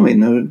forthcoming.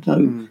 There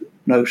was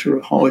no sort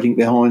of hiding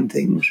behind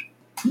things,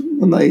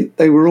 and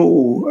they were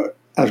all,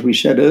 as we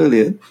said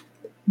earlier,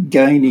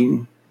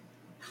 gaining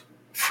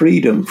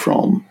freedom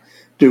from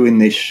doing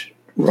this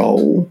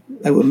role.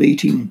 They were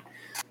meeting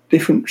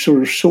different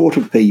sort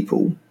of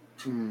people.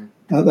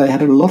 They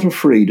had a lot of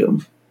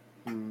freedom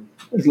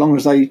as long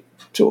as they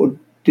sort of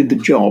did the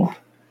job.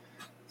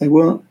 They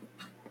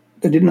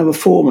didn't have a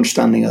foreman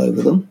standing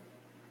over them.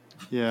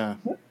 Yeah.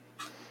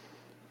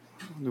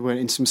 They weren't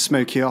in some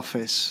smoky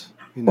office.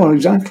 Well,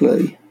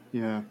 exactly.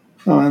 Yeah.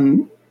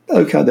 And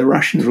okay, the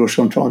rations were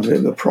sometimes a bit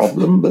of a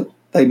problem, but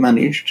they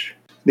managed.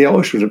 The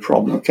ice was a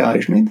problem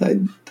occasionally.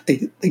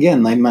 They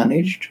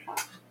managed.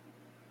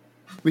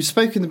 We've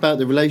spoken about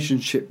the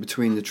relationship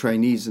between the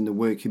trainees and the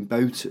working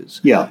boaters.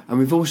 Yeah. And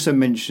we've also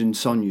mentioned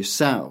Sonia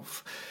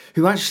South,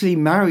 who actually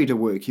married a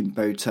working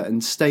boater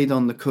and stayed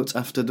on the cut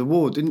after the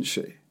war, didn't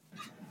she?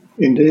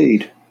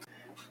 Indeed.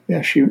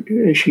 Yeah,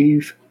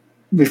 she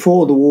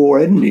before the war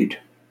ended,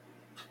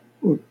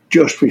 or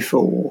just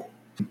before,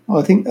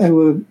 I think they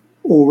were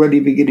already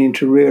beginning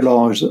to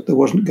realise that there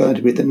wasn't going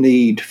to be the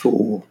need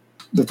for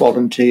the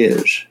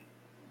volunteers.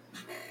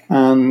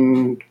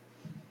 And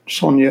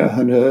Sonia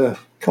and her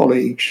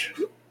colleagues,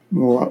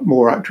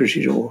 more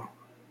actresses, or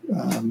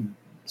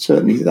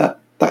certainly that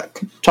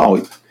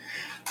type,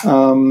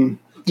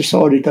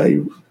 decided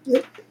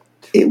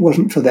it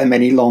wasn't for them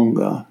any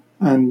longer.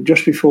 And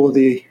just before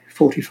the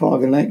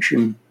 45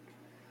 election,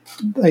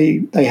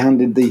 they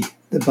handed the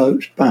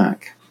boats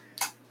back.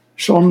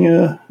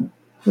 Sonia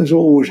has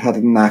always had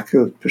a knack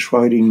of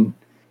persuading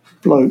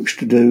blokes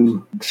to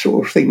do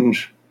sort of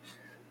things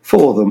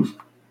for them,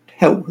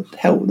 help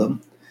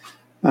them.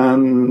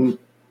 And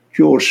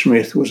George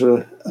Smith was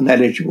an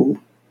eligible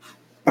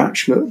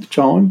bachelor at the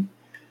time,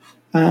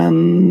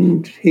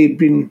 and he'd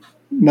been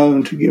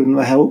known to give them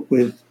a help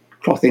with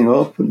clothing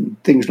up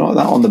and things like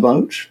that on the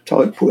boats,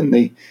 putting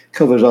the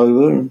covers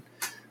over and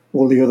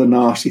all the other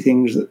nasty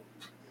things that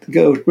the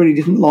girls really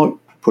didn't like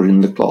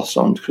putting the cloths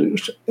on, because it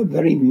was a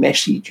very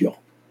messy job.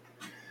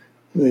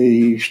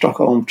 The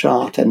Stockholm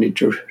tar tended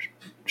to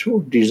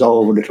sort of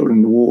dissolve a little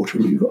in the water,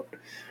 and you've got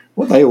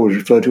what they always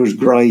refer to as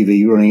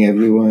gravy running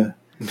everywhere.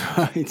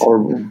 Right.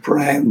 Horrible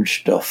brown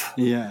stuff.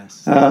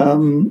 Yes.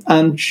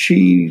 And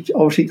she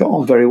obviously got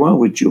on very well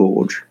with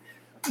George,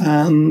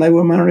 and they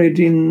were married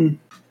in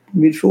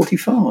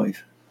mid-45.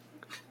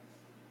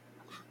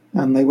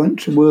 And they went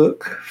to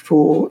work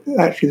for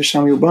actually the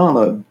Samuel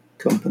Barlow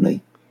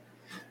Company,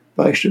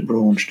 based at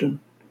Braunston.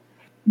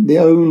 The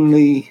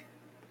only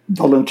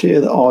volunteer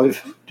that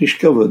I've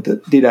discovered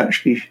that did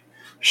actually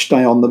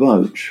stay on the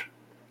boats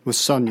Was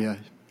Sonia.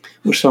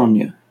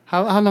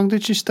 How long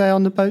did she stay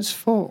on the boats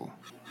for?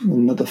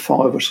 Another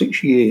 5 or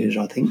 6 years,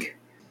 I think.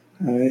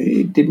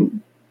 They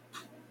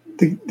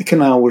the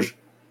canal was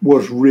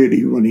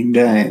really running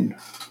down.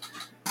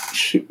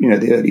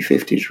 The early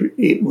 50s,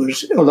 it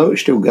was, although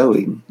it's still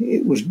going,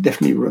 it was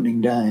definitely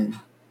running down.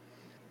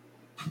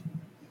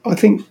 I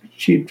think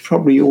she'd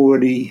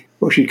probably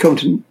she'd come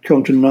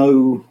to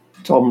know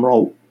Tom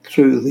Rolt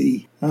through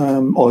the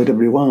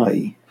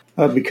IWA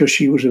because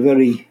she was a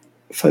very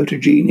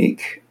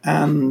photogenic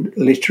and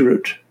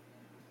literate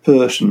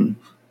person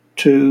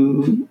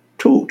to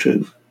talk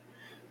to.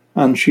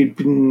 And she'd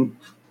been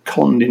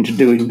conned into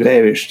doing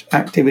various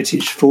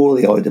activities for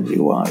the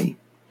IWA.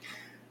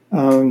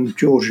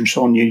 George and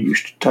Sonia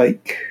used to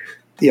take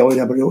the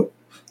IWA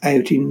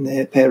out in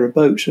their pair of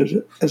boats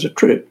as a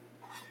trip.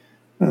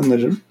 And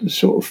there's a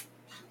sort of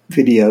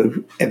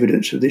video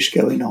evidence of this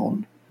going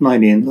on,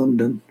 mainly in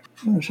London.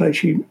 So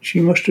she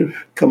must have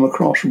come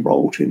across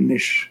Rolt in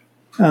this.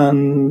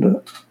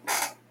 And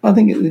I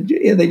think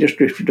they just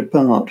drifted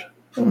apart.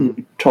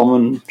 And Tom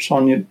and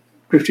Sonia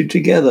drifted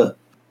together.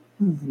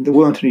 There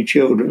weren't any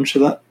children, so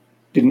that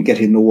didn't get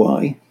in the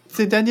way.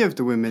 Did any of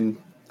the women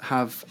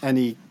have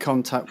any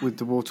contact with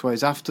the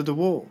waterways after the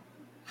war?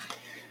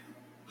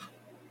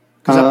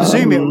 Because I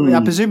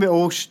presume it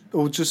all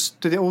just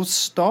did it all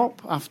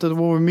stop after the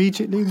war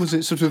immediately? Was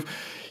it sort of,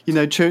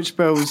 church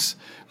bells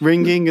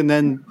ringing and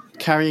then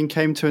carrying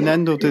came to an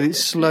end, or did it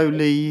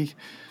slowly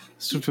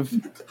sort of?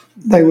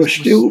 They were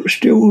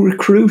still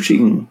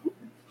recruiting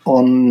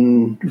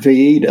on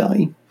VE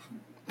Day.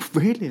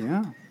 Really?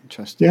 Yeah.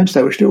 Interesting. Yes,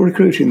 they were still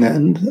recruiting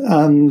then,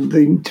 and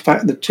in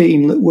fact, the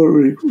team that were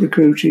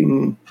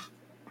recruiting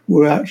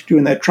were actually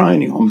doing their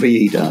training on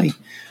VE Day,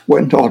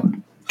 went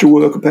on to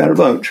work a pair of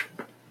boats.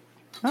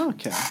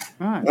 Okay,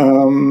 right.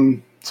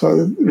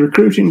 So the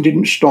recruiting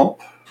didn't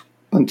stop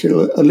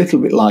until a little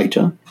bit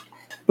later,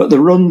 but the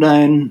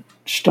rundown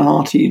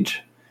started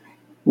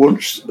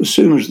as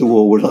soon as the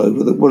war was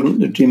over. There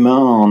wasn't the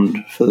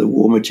demand for the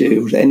war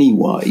materials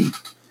anyway.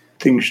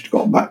 Things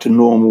got back to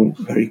normal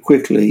very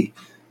quickly.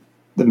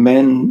 The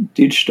men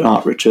did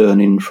start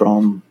returning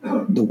from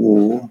the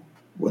war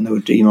when they were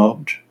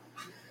demobbed.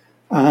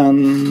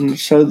 And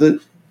so the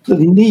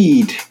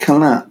need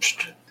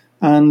collapsed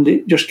and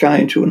it just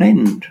came to an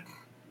end.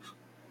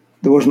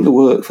 There wasn't the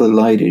work for the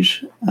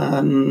ladies,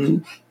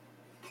 and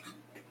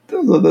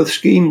the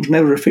scheme was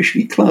never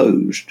officially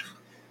closed.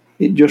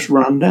 It just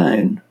ran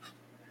down.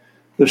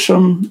 There's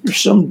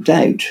some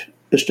doubt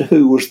as to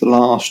who was the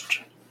last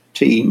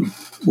team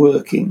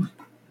working.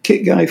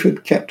 Kit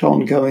Gayford kept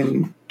on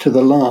going to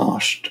the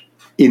last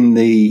in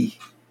the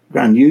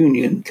Grand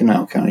Union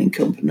Canal Carrying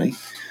Company,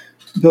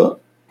 but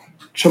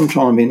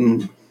sometime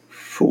in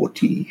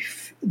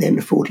the end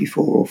of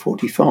 44 or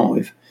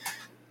 45,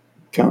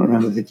 can't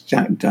remember the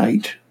exact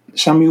date,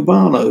 Samuel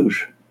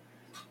Barlow's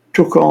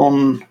took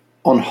on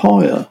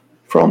hire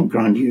from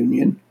Grand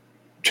Union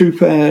 2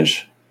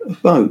 pairs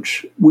of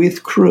boats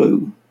with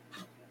crew.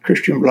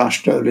 Christian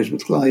Blastow,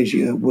 Elizabeth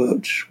Glazier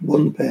worked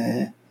 1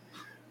 pair.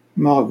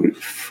 Margaret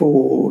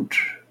Ford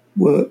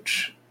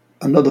worked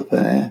another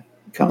pair.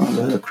 Can't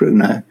remember her crew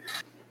now.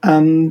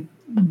 And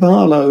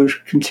Barlow's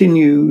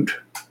continued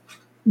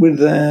with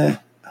their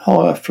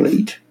hire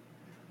fleet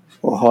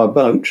or hire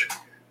boats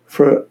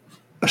for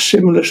a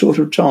similar sort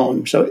of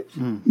time. So it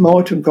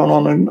might have gone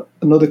on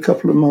another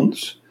couple of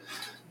months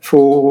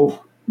for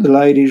the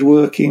ladies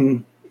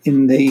working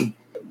in the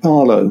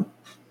Barlow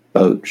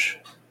boats.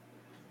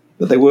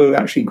 But they were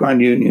actually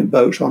Grand Union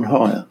boats on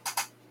hire.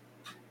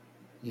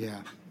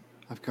 Yeah,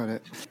 I've got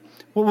it.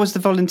 What was the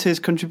volunteers'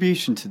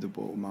 contribution to the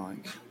war,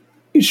 Mike?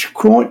 It's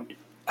quite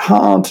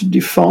hard to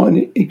define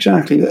it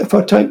exactly. If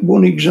I take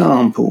one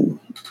example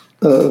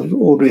of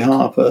Audrey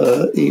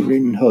Harper,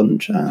 Evelyn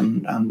Hunt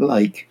and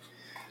Blake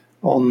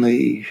on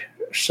the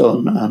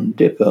Sun and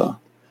Dipper,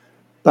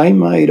 they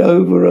made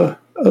over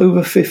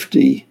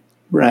 50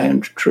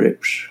 round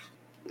trips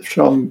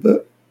from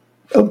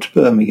up to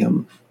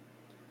Birmingham.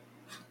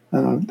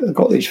 And I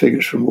got these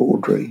figures from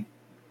Audrey.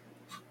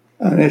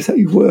 And if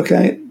you work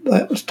out,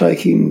 that was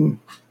taking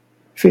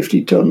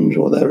 50 tonnes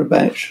or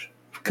thereabouts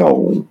of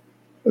coal,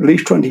 at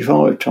least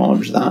 25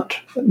 times that,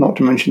 not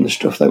to mention the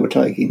stuff they were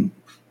taking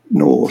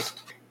north.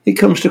 It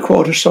comes to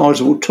quite a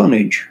sizable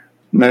tonnage.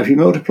 Now, if you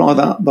multiply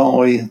that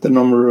by the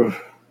number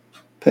of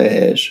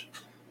pairs,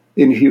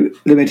 and if you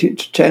limit it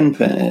to 10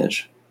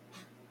 pairs,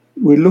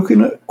 we're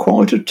looking at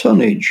quite a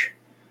tonnage.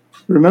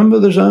 Remember,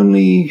 there's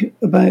only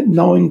about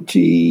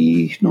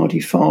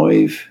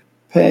 95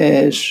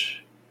 pairs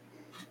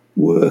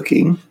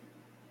working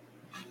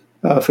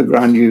for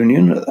Grand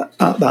Union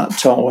at that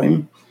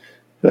time.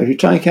 So if you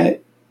take out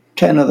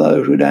 10 of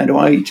those, we're down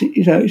to 8.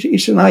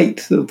 It's an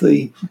eighth of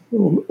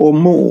or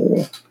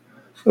more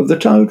of the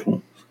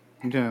total.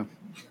 Yeah.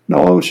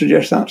 Now, I would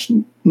suggest that's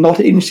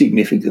not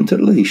insignificant,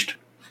 at least.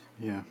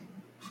 Yeah.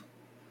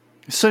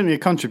 It's certainly a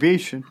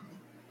contribution.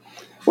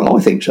 Well,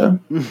 I think so.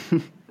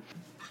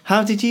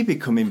 How did you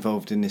become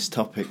involved in this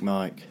topic,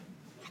 Mike?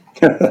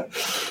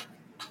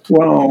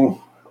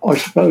 Well, I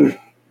suppose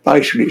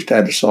basically it's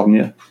down to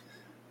Sonia.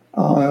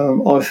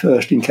 I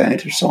first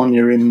encountered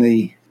Sonia in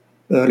the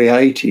early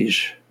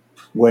 80s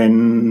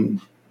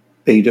when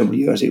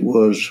BW, as it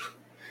was,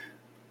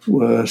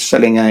 were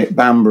selling out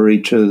Banbury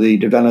to the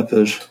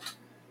developers,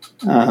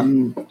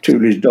 and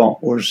Tooley's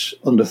Dock was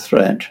under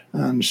threat,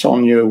 and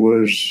Sonia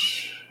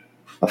was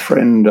a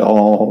friend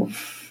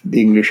of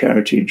the English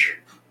Heritage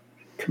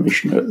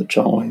Commissioner at the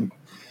time,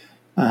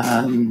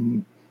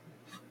 and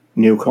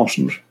Neil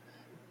Cossons,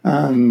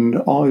 and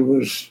I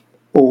was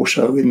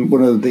also in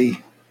one of the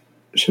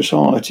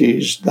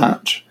societies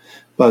that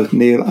both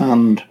Neil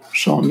and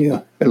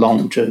Sonia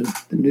belonged to,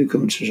 the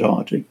Newcomen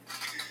Society,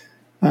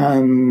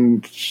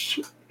 and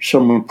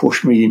someone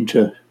pushed me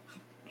into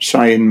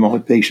saying my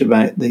piece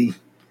about the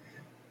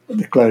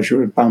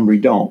closure of Banbury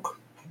Dock.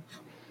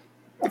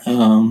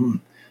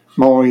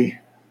 My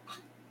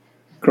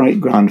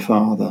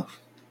great-grandfather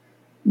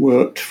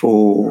worked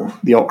for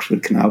the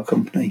Oxford Canal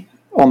Company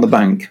on the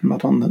bank,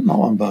 not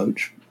on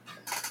boats,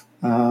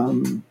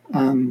 and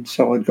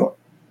so I'd got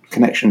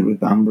connections with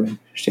Banbury,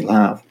 still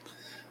have,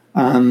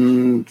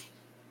 and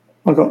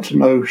I got to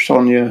know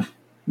Sonia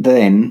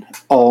then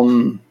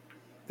on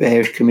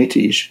various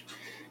committees,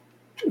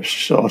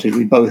 societies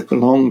we both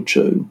belonged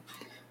to,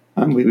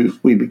 and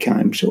we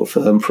became sort of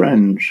firm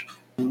friends.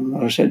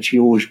 As I said, she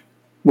always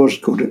was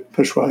good at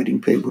persuading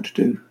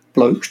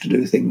blokes to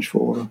do things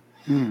for her.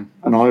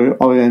 And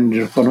I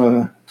ended up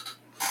on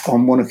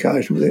one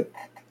occasion with it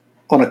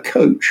on a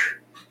coach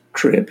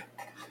trip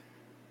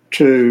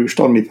to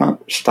Stanley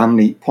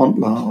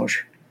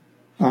Pontlage.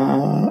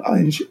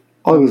 I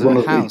was one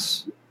of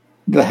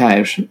the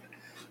house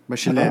where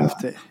she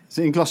lived. Is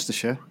it in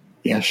Gloucestershire?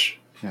 Yes.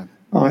 Yeah.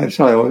 I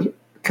was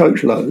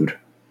coach load,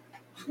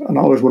 and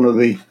I was one of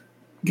the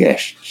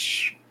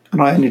guests,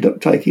 and I ended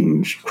up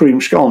taking cream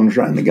scones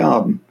round the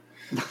garden.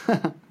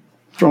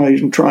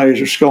 Trays and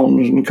trays of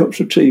scones and cups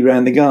of tea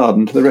round the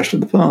garden to the rest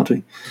of the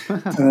party,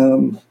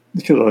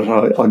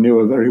 because I knew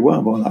her very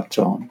well by that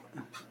time.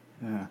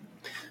 Yeah.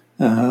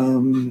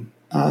 And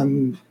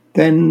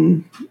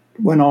then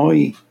when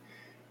I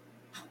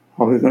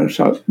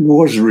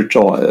was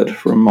retired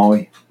from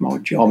my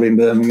job in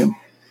Birmingham,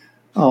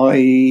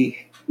 I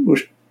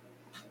was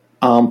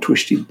arm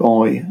twisted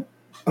by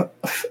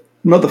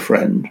another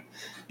friend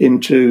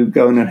into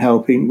going and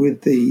helping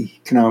with the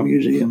Canal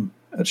Museum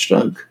at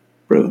Stoke,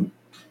 Bruin.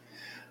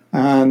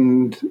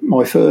 And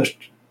my first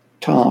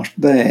task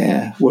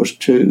there was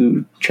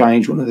to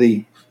change one of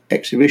the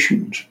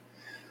exhibitions.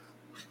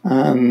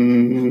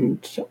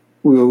 And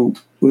we were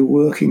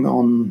working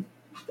on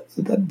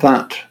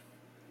that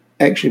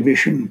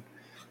exhibition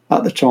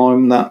at the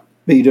time that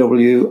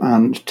BW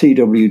and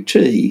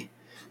TWT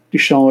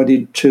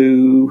decided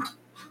to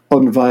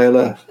unveil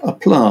a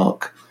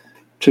plaque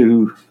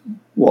to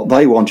what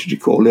they wanted to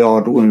call the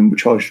Idle Women,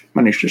 which I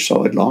managed to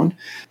sideline,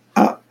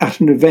 at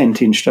an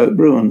event in Stoke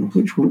Bruin,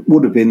 which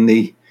would have been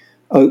the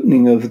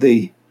opening of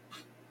this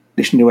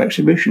new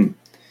exhibition,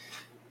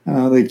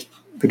 the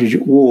British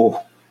at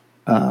War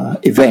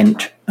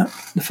event,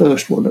 the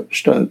first one at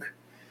Stoke.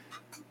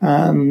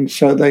 And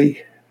so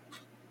I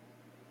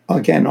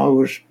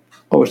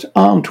was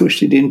arm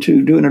twisted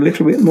into doing a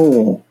little bit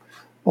more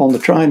on the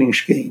training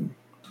scheme,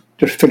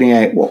 just filling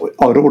out what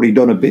I'd already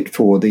done a bit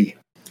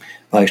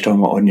based on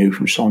what I knew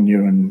from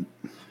Sonia. And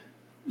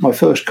my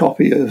first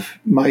copy of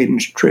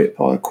Maiden's Trip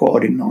I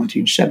acquired in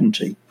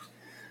 1970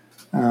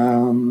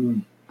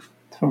 from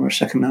a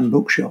second-hand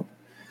bookshop,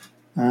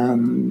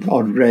 and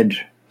I'd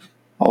read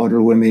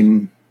Idle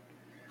Women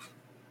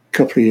a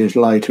couple of years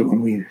later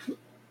when we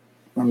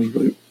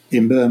were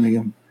in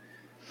Birmingham.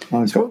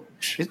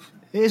 It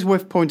is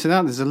worth pointing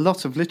out there's a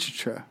lot of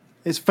literature.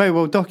 It's very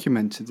well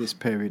documented, this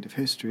period of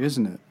history,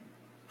 isn't it?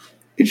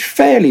 It's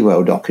fairly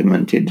well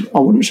documented. I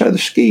wouldn't say the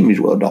scheme is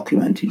well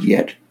documented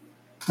yet.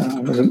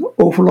 There's an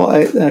awful lot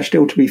out there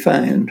still to be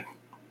found.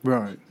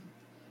 Right.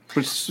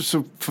 But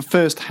so for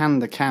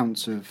first-hand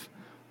accounts of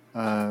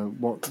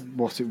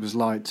what it was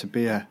like to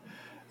be a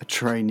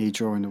trainee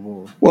during the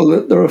war.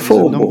 Well, there are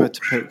four books.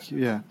 To pick,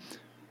 yeah.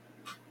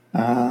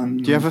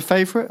 Do you have a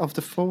favourite of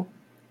the four?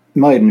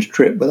 Maiden's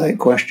Trip, without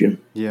question.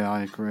 Yeah,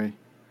 I agree.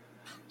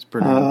 It's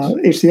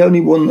brilliant. It's the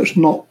only one that's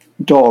not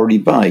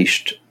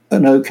diary-based.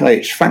 And okay,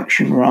 it's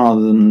faction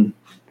rather than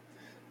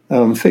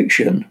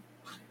fiction.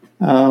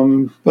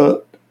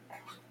 But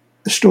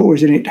the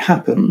stories in it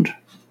happened,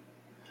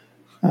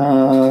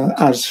 but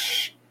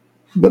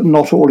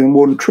not all in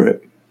one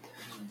trip.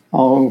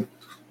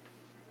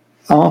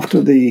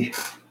 After the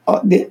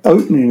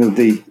opening of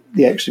the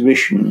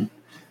exhibition,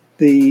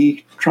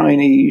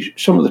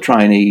 some of the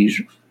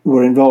trainees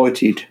were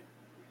invited,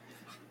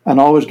 and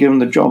I was given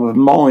the job of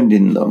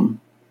minding them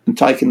and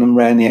taking them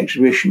around the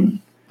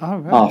exhibition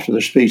after the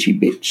speechy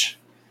bits.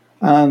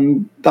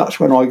 And that's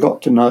when I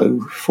got to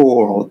know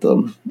four of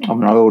them. I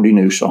mean, I already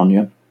knew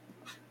Sonia,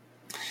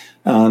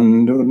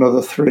 and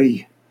another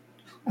three,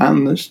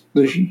 and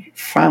the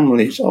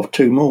families of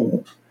two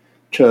more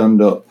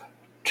turned up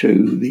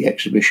to the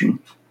exhibition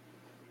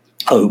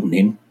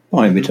opening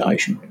by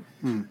invitation.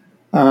 Mm.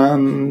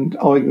 And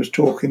I was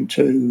talking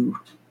to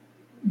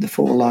the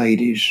four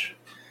ladies,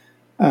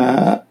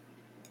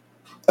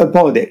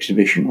 by the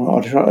exhibition,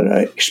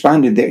 I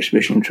expanded the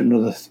exhibition to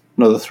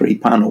another 3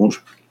 panels,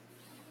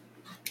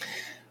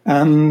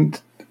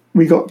 and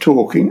we got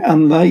talking,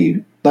 and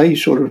they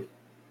sort of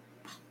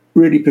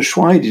really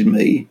persuaded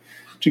me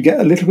to get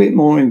a little bit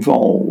more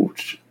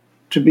involved,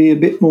 to be a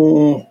bit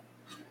more,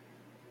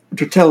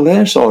 to tell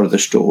their side of the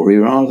story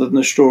rather than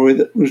the story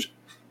that was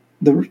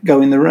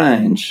going the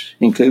rounds,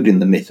 including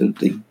the myth of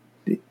the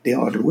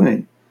idle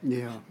women.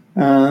 Yeah.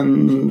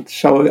 And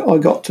so I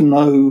got to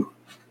know,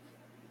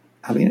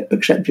 having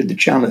accepted the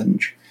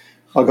challenge,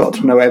 I got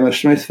to know Emma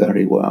Smith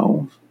very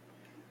well.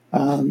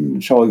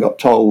 And so I got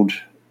told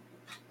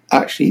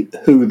actually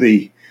who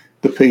the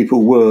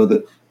people were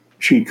that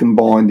she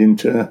combined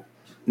into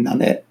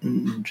Nanette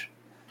and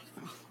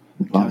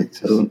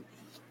Lightstone.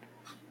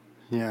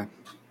 Yeah.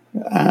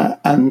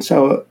 And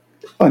so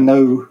I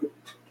know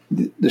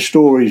the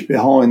stories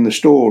behind the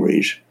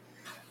stories.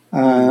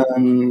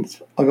 And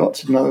I got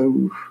to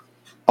know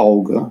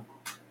Olga,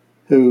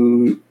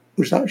 who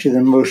was actually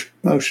the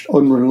most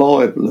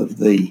unreliable of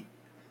the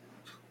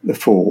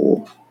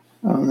 4.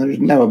 There's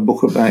now a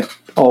book about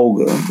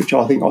Olga, which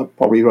I think I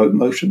probably wrote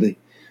most of the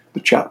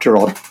chapter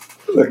on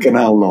the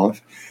canal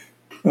life,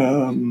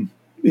 in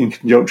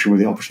conjunction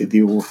with obviously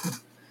the author.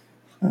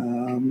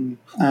 And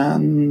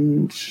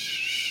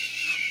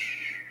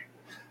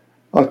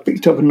I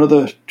picked up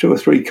another 2 or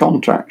 3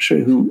 contacts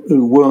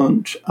who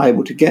weren't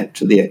able to get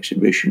to the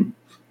exhibition.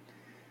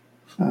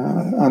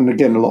 And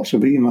again, lots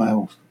of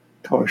email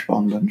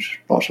correspondence,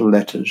 lots of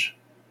letters.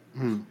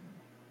 And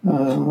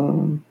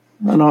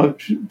I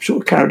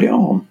sort of carried it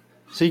on.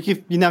 So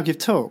you now give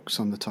talks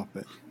on the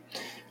topic?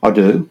 I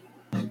do.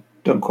 I've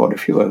done quite a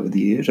few over the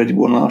years. I did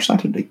one last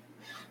Saturday.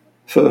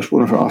 First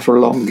one after a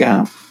long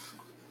gap.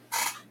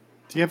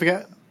 Do you ever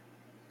get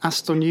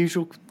asked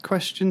unusual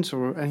questions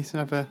or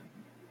anything ever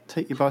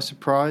take you by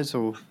surprise?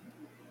 Or?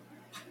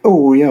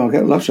 Oh, yeah, I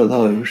get lots of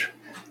those.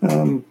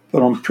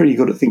 But I'm pretty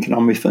good at thinking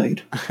on my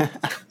feet.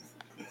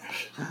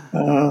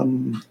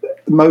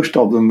 Most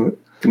of them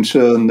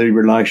concern the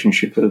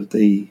relationship of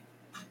the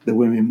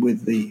women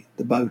with the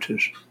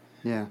boaters.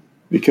 Yeah.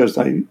 Because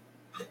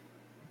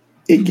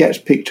it gets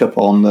picked up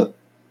on that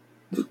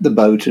the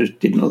boaters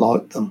didn't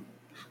like them.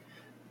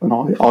 And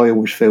I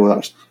always feel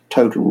that's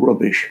total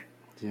rubbish.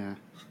 Yeah.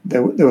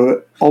 There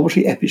were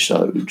obviously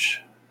episodes,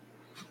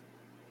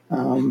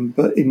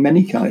 but in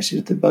many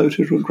cases the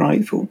boaters were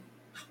grateful.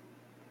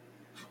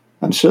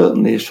 And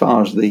certainly as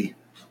far as the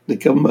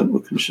government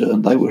were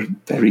concerned, they were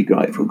very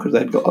grateful because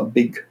they'd got a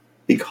big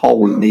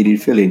hole that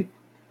needed filling.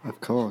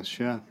 Of course,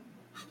 yeah.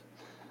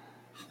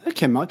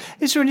 Okay, Mike.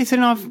 Is there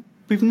anything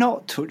we've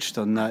not touched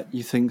on that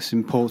you think's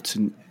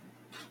important?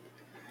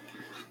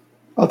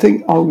 I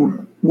think I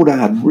would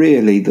add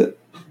really that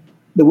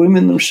the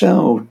women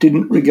themselves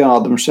didn't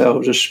regard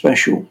themselves as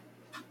special.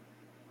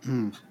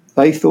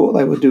 They thought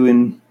they were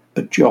doing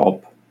a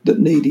job that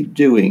needed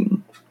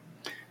doing,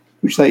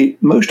 which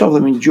most of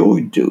them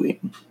enjoyed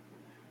doing,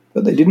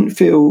 but they didn't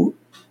feel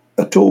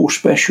at all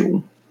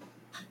special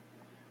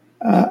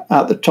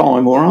at the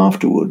time or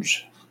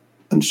afterwards.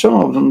 And some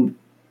of them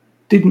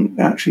didn't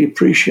actually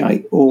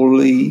appreciate all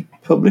the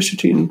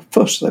publicity and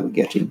fuss they were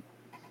getting.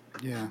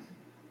 Yeah.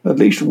 At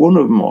least one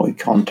of my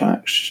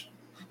contacts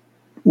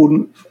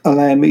wouldn't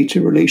allow me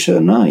to release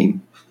her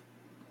name.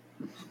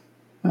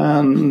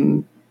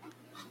 And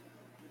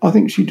I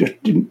think she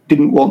just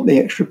didn't want the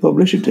extra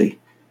publicity.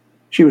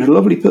 She was a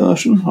lovely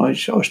person. I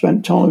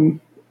spent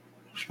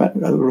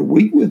over a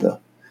week with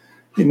her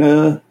in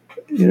a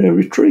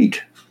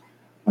retreat.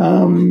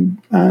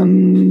 And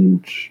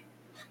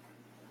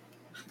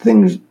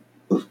things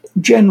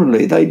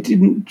generally they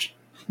didn't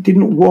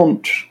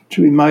want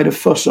to be made a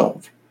fuss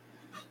of.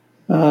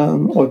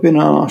 I've been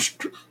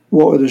asked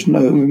why there's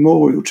no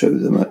memorial to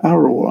them at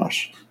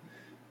Arawas,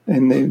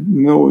 in the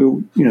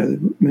memorial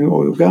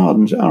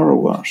gardens at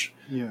Arawas.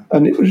 Yeah.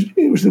 And it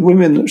was the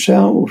women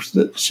themselves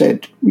that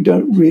said, we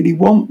don't really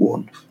want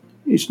one.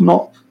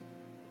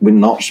 We're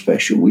not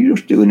special, we're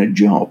just doing a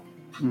job.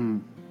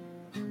 Do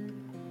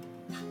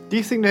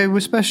you think they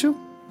were special?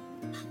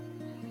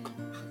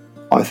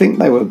 I think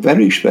they were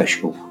very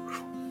special.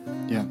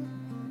 Yeah.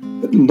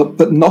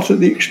 But not at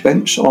the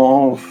expense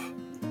of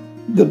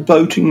the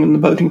boating and the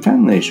boating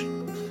families.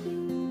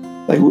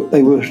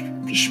 They were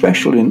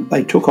special in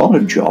they took on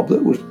a job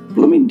that was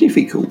blooming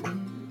difficult,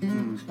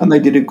 and they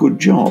did a good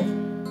job.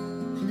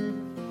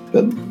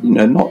 But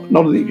not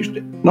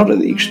at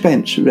the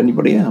expense of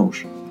anybody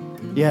else.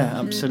 Yeah,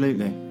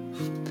 absolutely.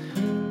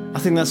 I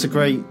think that's a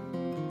great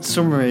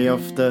summary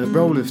of the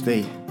role of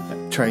the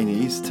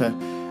trainees to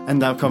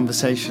end our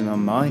conversation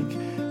on, Mike.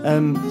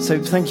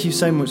 So thank you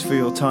so much for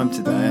your time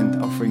today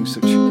and offering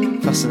such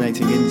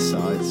fascinating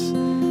insights.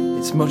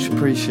 It's much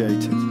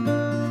appreciated.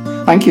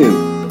 Thank you.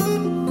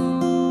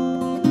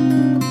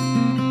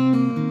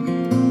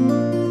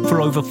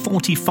 For over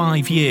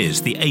 45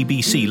 years, the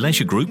ABC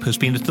Leisure Group has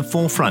been at the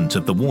forefront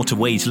of the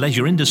waterways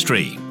leisure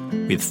industry.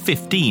 With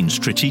 15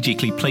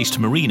 strategically placed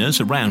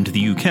marinas around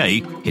the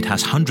UK, it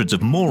has hundreds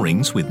of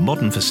moorings with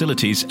modern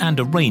facilities and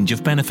a range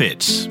of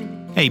benefits.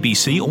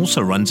 ABC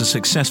also runs a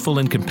successful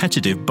and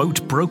competitive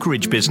boat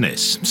brokerage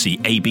business. See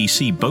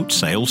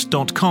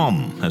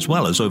abcboatsales.com, as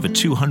well as over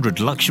 200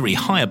 luxury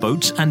hire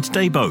boats and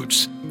day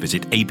boats.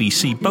 Visit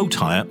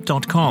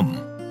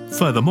abcboathire.com.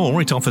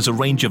 Furthermore, it offers a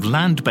range of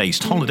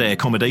land-based holiday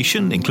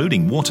accommodation,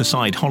 including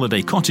waterside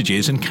holiday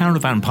cottages and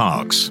caravan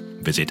parks.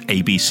 Visit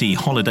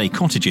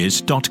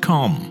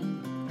abcholidaycottages.com.